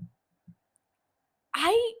 So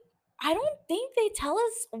I I don't think they tell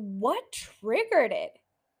us what triggered it.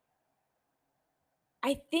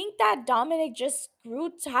 I think that Dominic just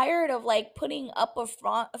grew tired of like putting up a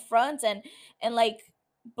front and like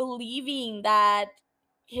believing that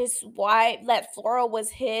his wife, that Flora was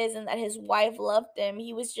his and that his wife loved him.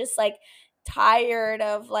 He was just like tired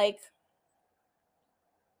of like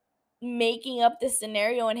making up this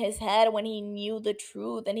scenario in his head when he knew the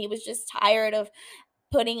truth, and he was just tired of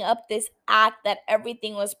putting up this act that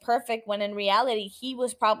everything was perfect when in reality he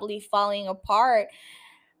was probably falling apart.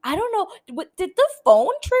 I don't know. Did the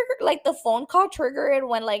phone trigger, like the phone call trigger it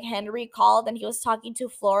when like Henry called and he was talking to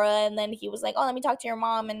Flora, and then he was like, "Oh, let me talk to your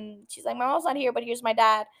mom," and she's like, "My mom's not here, but here's my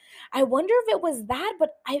dad." I wonder if it was that,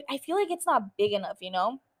 but I feel like it's not big enough, you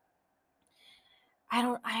know? I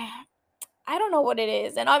don't I don't know what it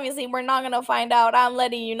is. And obviously we're not gonna find out. I'm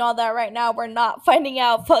letting you know that right now. We're not finding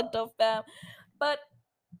out, fucked up fam. But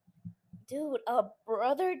dude, a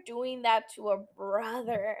brother doing that to a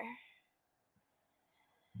brother.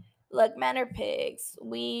 Look, men are pigs.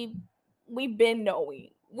 We've been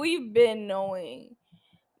knowing. We've been knowing.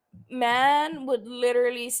 Man would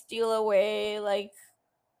literally steal away like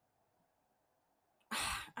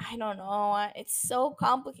I don't know. It's so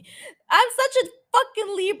complicated. I'm such a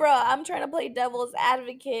fucking Libra. I'm trying to play devil's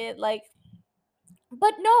advocate. Like,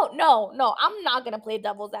 but no. I'm not gonna play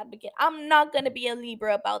devil's advocate. I'm not gonna be a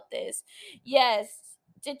Libra about this. Yes,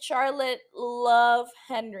 did Charlotte love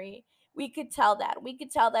Henry? We could tell that. We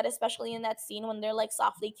could tell that, especially in that scene when they're like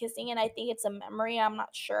softly kissing. And I think it's a memory. I'm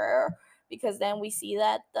not sure, because then we see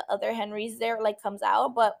that the other Henry's there, like, comes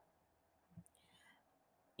out. But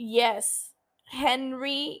yes,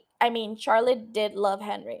 Charlotte did love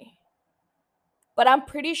Henry, but I'm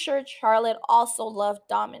pretty sure Charlotte also loved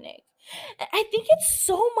Dominic. I think it's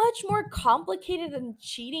so much more complicated than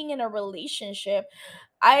cheating in a relationship.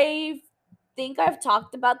 I think I've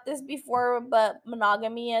talked about this before, but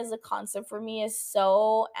monogamy as a concept for me is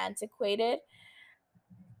so antiquated.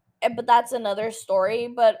 But that's another story.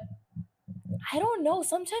 But I don't know.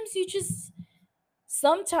 Sometimes you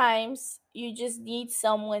just need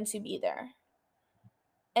someone to be there.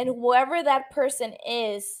 And whoever that person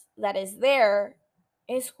is that is there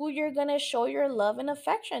is who you're gonna show your love and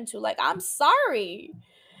affection to. Like, I'm sorry.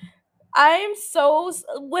 Was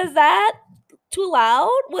that too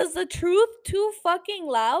loud? Was the truth too fucking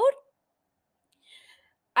loud?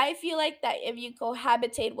 I feel like that if you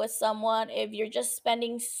cohabitate with someone, if you're just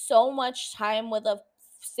spending so much time with a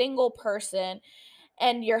single person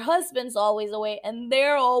and your husband's always away and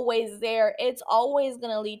they're always there, it's always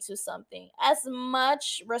going to lead to something. As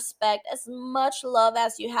much respect, as much love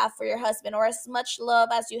as you have for your husband, or as much love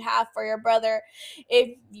as you have for your brother,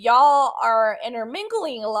 if y'all are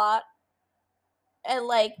intermingling a lot, and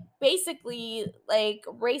like basically like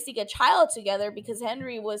raising a child together, because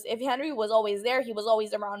if Henry was always there, he was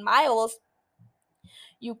always around Miles,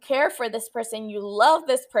 you care for this person, you love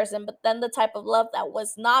this person, but then the type of love that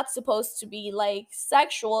was not supposed to be like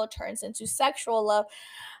sexual turns into sexual love.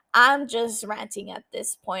 I'm just ranting at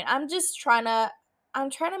this point. I'm trying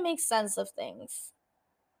to make sense of things.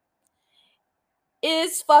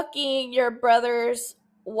 Is fucking your brother's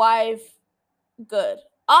wife good?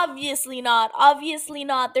 Obviously not. Obviously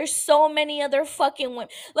not. There's so many other fucking women.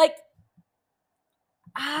 Like,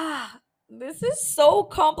 this is so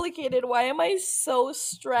complicated. Why am I so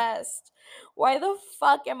stressed? Why the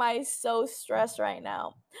fuck am I so stressed right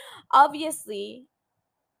now? Obviously,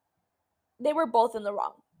 they were both in the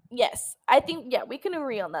wrong. Yes, I think, yeah, we can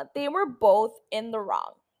agree on that. They were both in the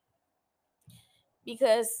wrong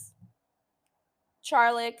because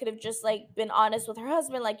Charlotte could have just like been honest with her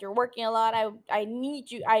husband, like, you're working a lot. I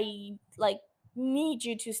need you. I like need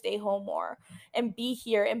you to stay home more and be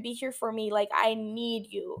here for me. Like, I need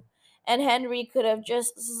you. And Henry could have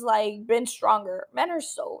just like been stronger. Men are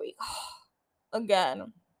so weak.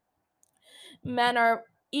 Again, men are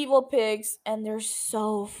evil pigs and they're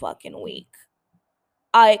so fucking weak.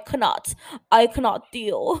 I cannot. I cannot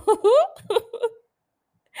deal.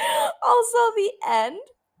 Also, the end,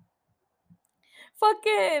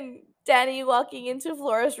 fucking Danny walking into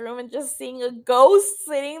Flora's room and just seeing a ghost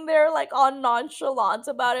sitting there, like, all nonchalant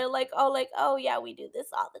about it, like, oh yeah, we do this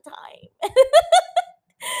all the time.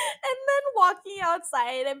 And then walking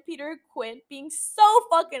outside and Peter Quint being so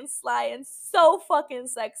fucking sly and so fucking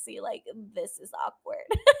sexy, like, this is awkward.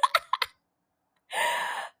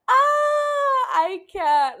 I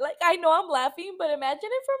can't. Like, I know I'm laughing, but imagine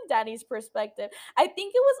it from Danny's perspective. I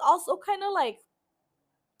think it was also kind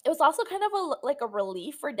of a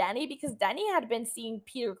relief for Danny, because Danny had been seeing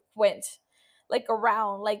Peter Quint like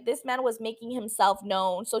around, like this man was making himself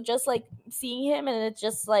known. So just like seeing him, and it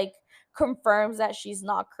just like confirms that she's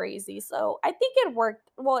not crazy. So I think it worked.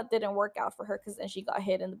 Well, it didn't work out for her because then she got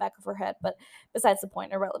hit in the back of her head. But besides the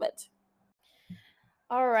point, irrelevant.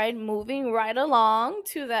 All right, moving right along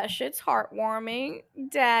to that shit's heartwarming.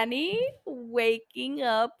 Danny waking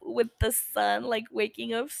up with the sun, like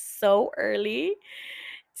waking up so early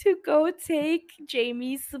to go take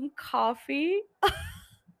Jamie some coffee.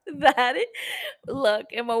 That is, look,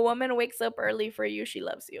 if a woman wakes up early for you, she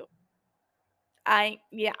loves you.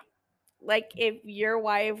 Yeah. Like, if your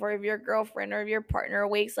wife or if your girlfriend or if your partner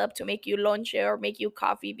wakes up to make you lunch or make you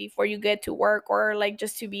coffee before you get to work, or like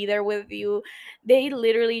just to be there with you, they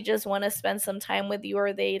literally just want to spend some time with you,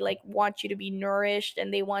 or they like want you to be nourished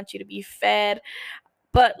and they want you to be fed.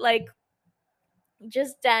 But like,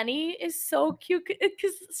 just Danny is so cute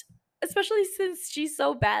because especially since she's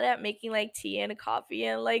so bad at making like tea and coffee,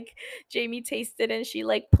 and like Jamie tastes it and she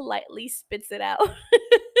like politely spits it out.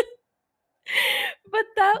 But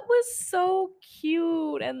that was so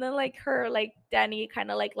cute. And then like her, like Danny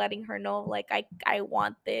kind of like letting her know like, I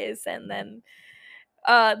want this. And then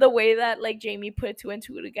the way that like Jamie put two and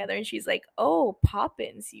two together and she's like, oh,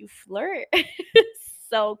 Poppins, you flirt.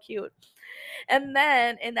 So cute. And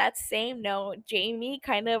then in that same note, Jamie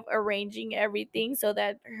kind of arranging everything so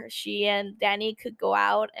that she and Danny could go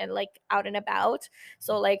out and like out and about.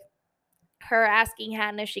 So like her asking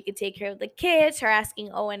Hannah if she could take care of the kids, her asking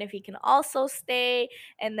Owen if he can also stay,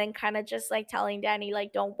 and then kind of just like telling Danny,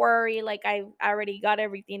 like, don't worry, like, I already got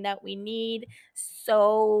everything that we need.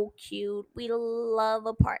 So cute. We love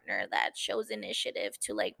a partner that shows initiative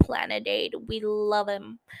to like plan a date. We love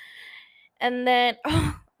him. And then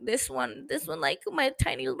this one, like my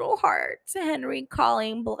tiny little heart. Henry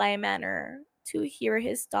calling Bly Manor to hear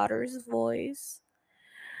his daughter's voice.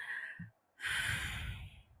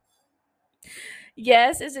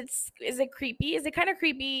 Yes, is it creepy? Is it kind of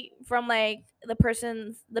creepy from like the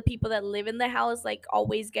people that live in the house, like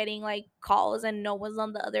always getting like calls and no one's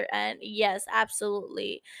on the other end? Yes,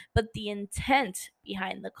 absolutely. But the intent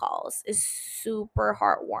behind the calls is super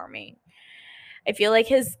heartwarming. I feel like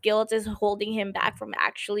his guilt is holding him back from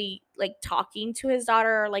actually like talking to his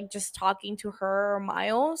daughter, or like just talking to her or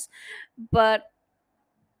Miles. But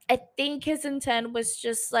I think his intent was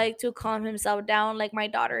just like to calm himself down. Like, my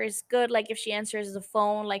daughter is good. Like, if she answers the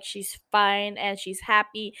phone, like, she's fine and she's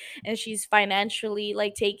happy and she's financially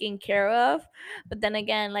like taken care of. But then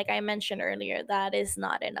again, like I mentioned earlier, that is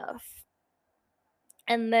not enough.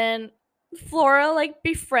 And then Flora like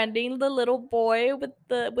befriending the little boy with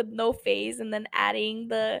no face, and then adding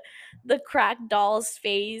the cracked doll's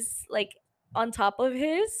face like on top of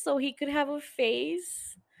his so he could have a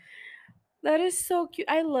face. That is so cute.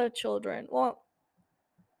 I love children. Well,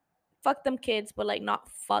 fuck them kids, but like not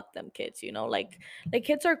fuck them kids, you know? Like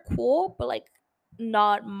kids are cool, but like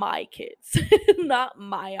not my kids. Not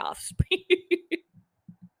my offspring.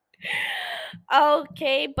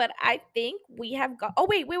 Okay, but I think we have got. Oh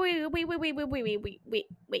wait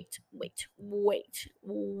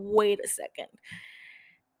a second.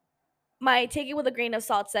 My take it with a grain of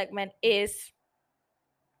salt segment is,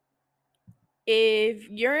 if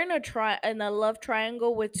you're in a love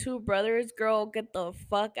triangle with two brothers, girl, get the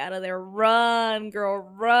fuck out of there. Run, girl,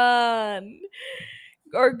 run.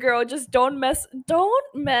 Or girl, just don't mess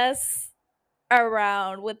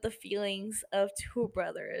around with the feelings of two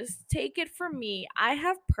brothers. Take it from me. I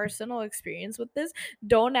have personal experience with this.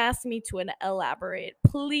 Don't ask me to elaborate.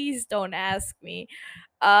 Please don't ask me.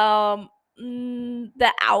 Um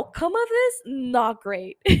the outcome of this, not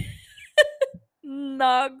great.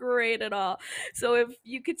 Not great at all. So if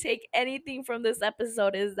you could take anything from this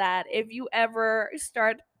episode, is that if you ever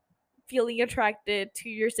start feeling attracted to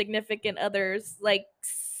your significant other's like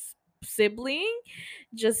sibling,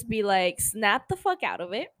 just be like, snap the fuck out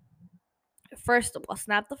of it. First of all,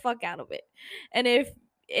 snap the fuck out of it. And if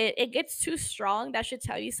it gets too strong, that should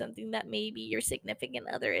tell you something, that maybe your significant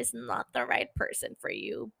other is not the right person for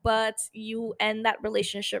you. But you end that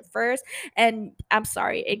relationship first, and I'm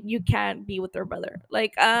sorry, you can't be with their brother.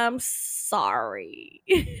 Like, I'm sorry.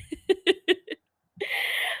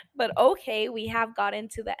 But okay, we have gotten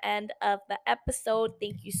to the end of the episode.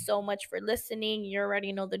 Thank you so much for listening. You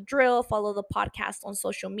already know the drill. Follow the podcast on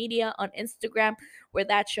social media, on Instagram, where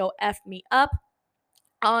that show F me up.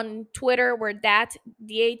 On Twitter, we're that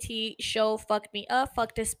show fucked me up.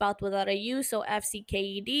 Fucked is spelled without a U, so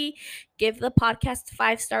FCKED. Give the podcast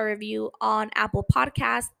 5-star review on Apple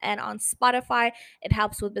Podcasts and on Spotify. It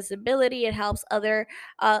helps with visibility. It helps other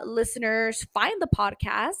listeners find the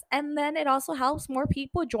podcast, and then it also helps more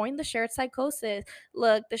people join the shared psychosis.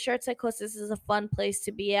 Look, the shared psychosis is a fun place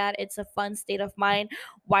to be at. It's a fun state of mind.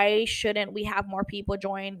 Why shouldn't we have more people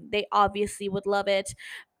join? They obviously would love it.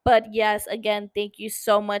 But yes, again, thank you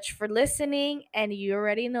so much for listening. And you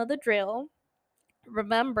already know the drill.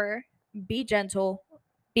 Remember, be gentle,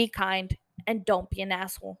 be kind, and don't be an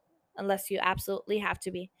asshole unless you absolutely have to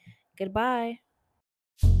be. Goodbye.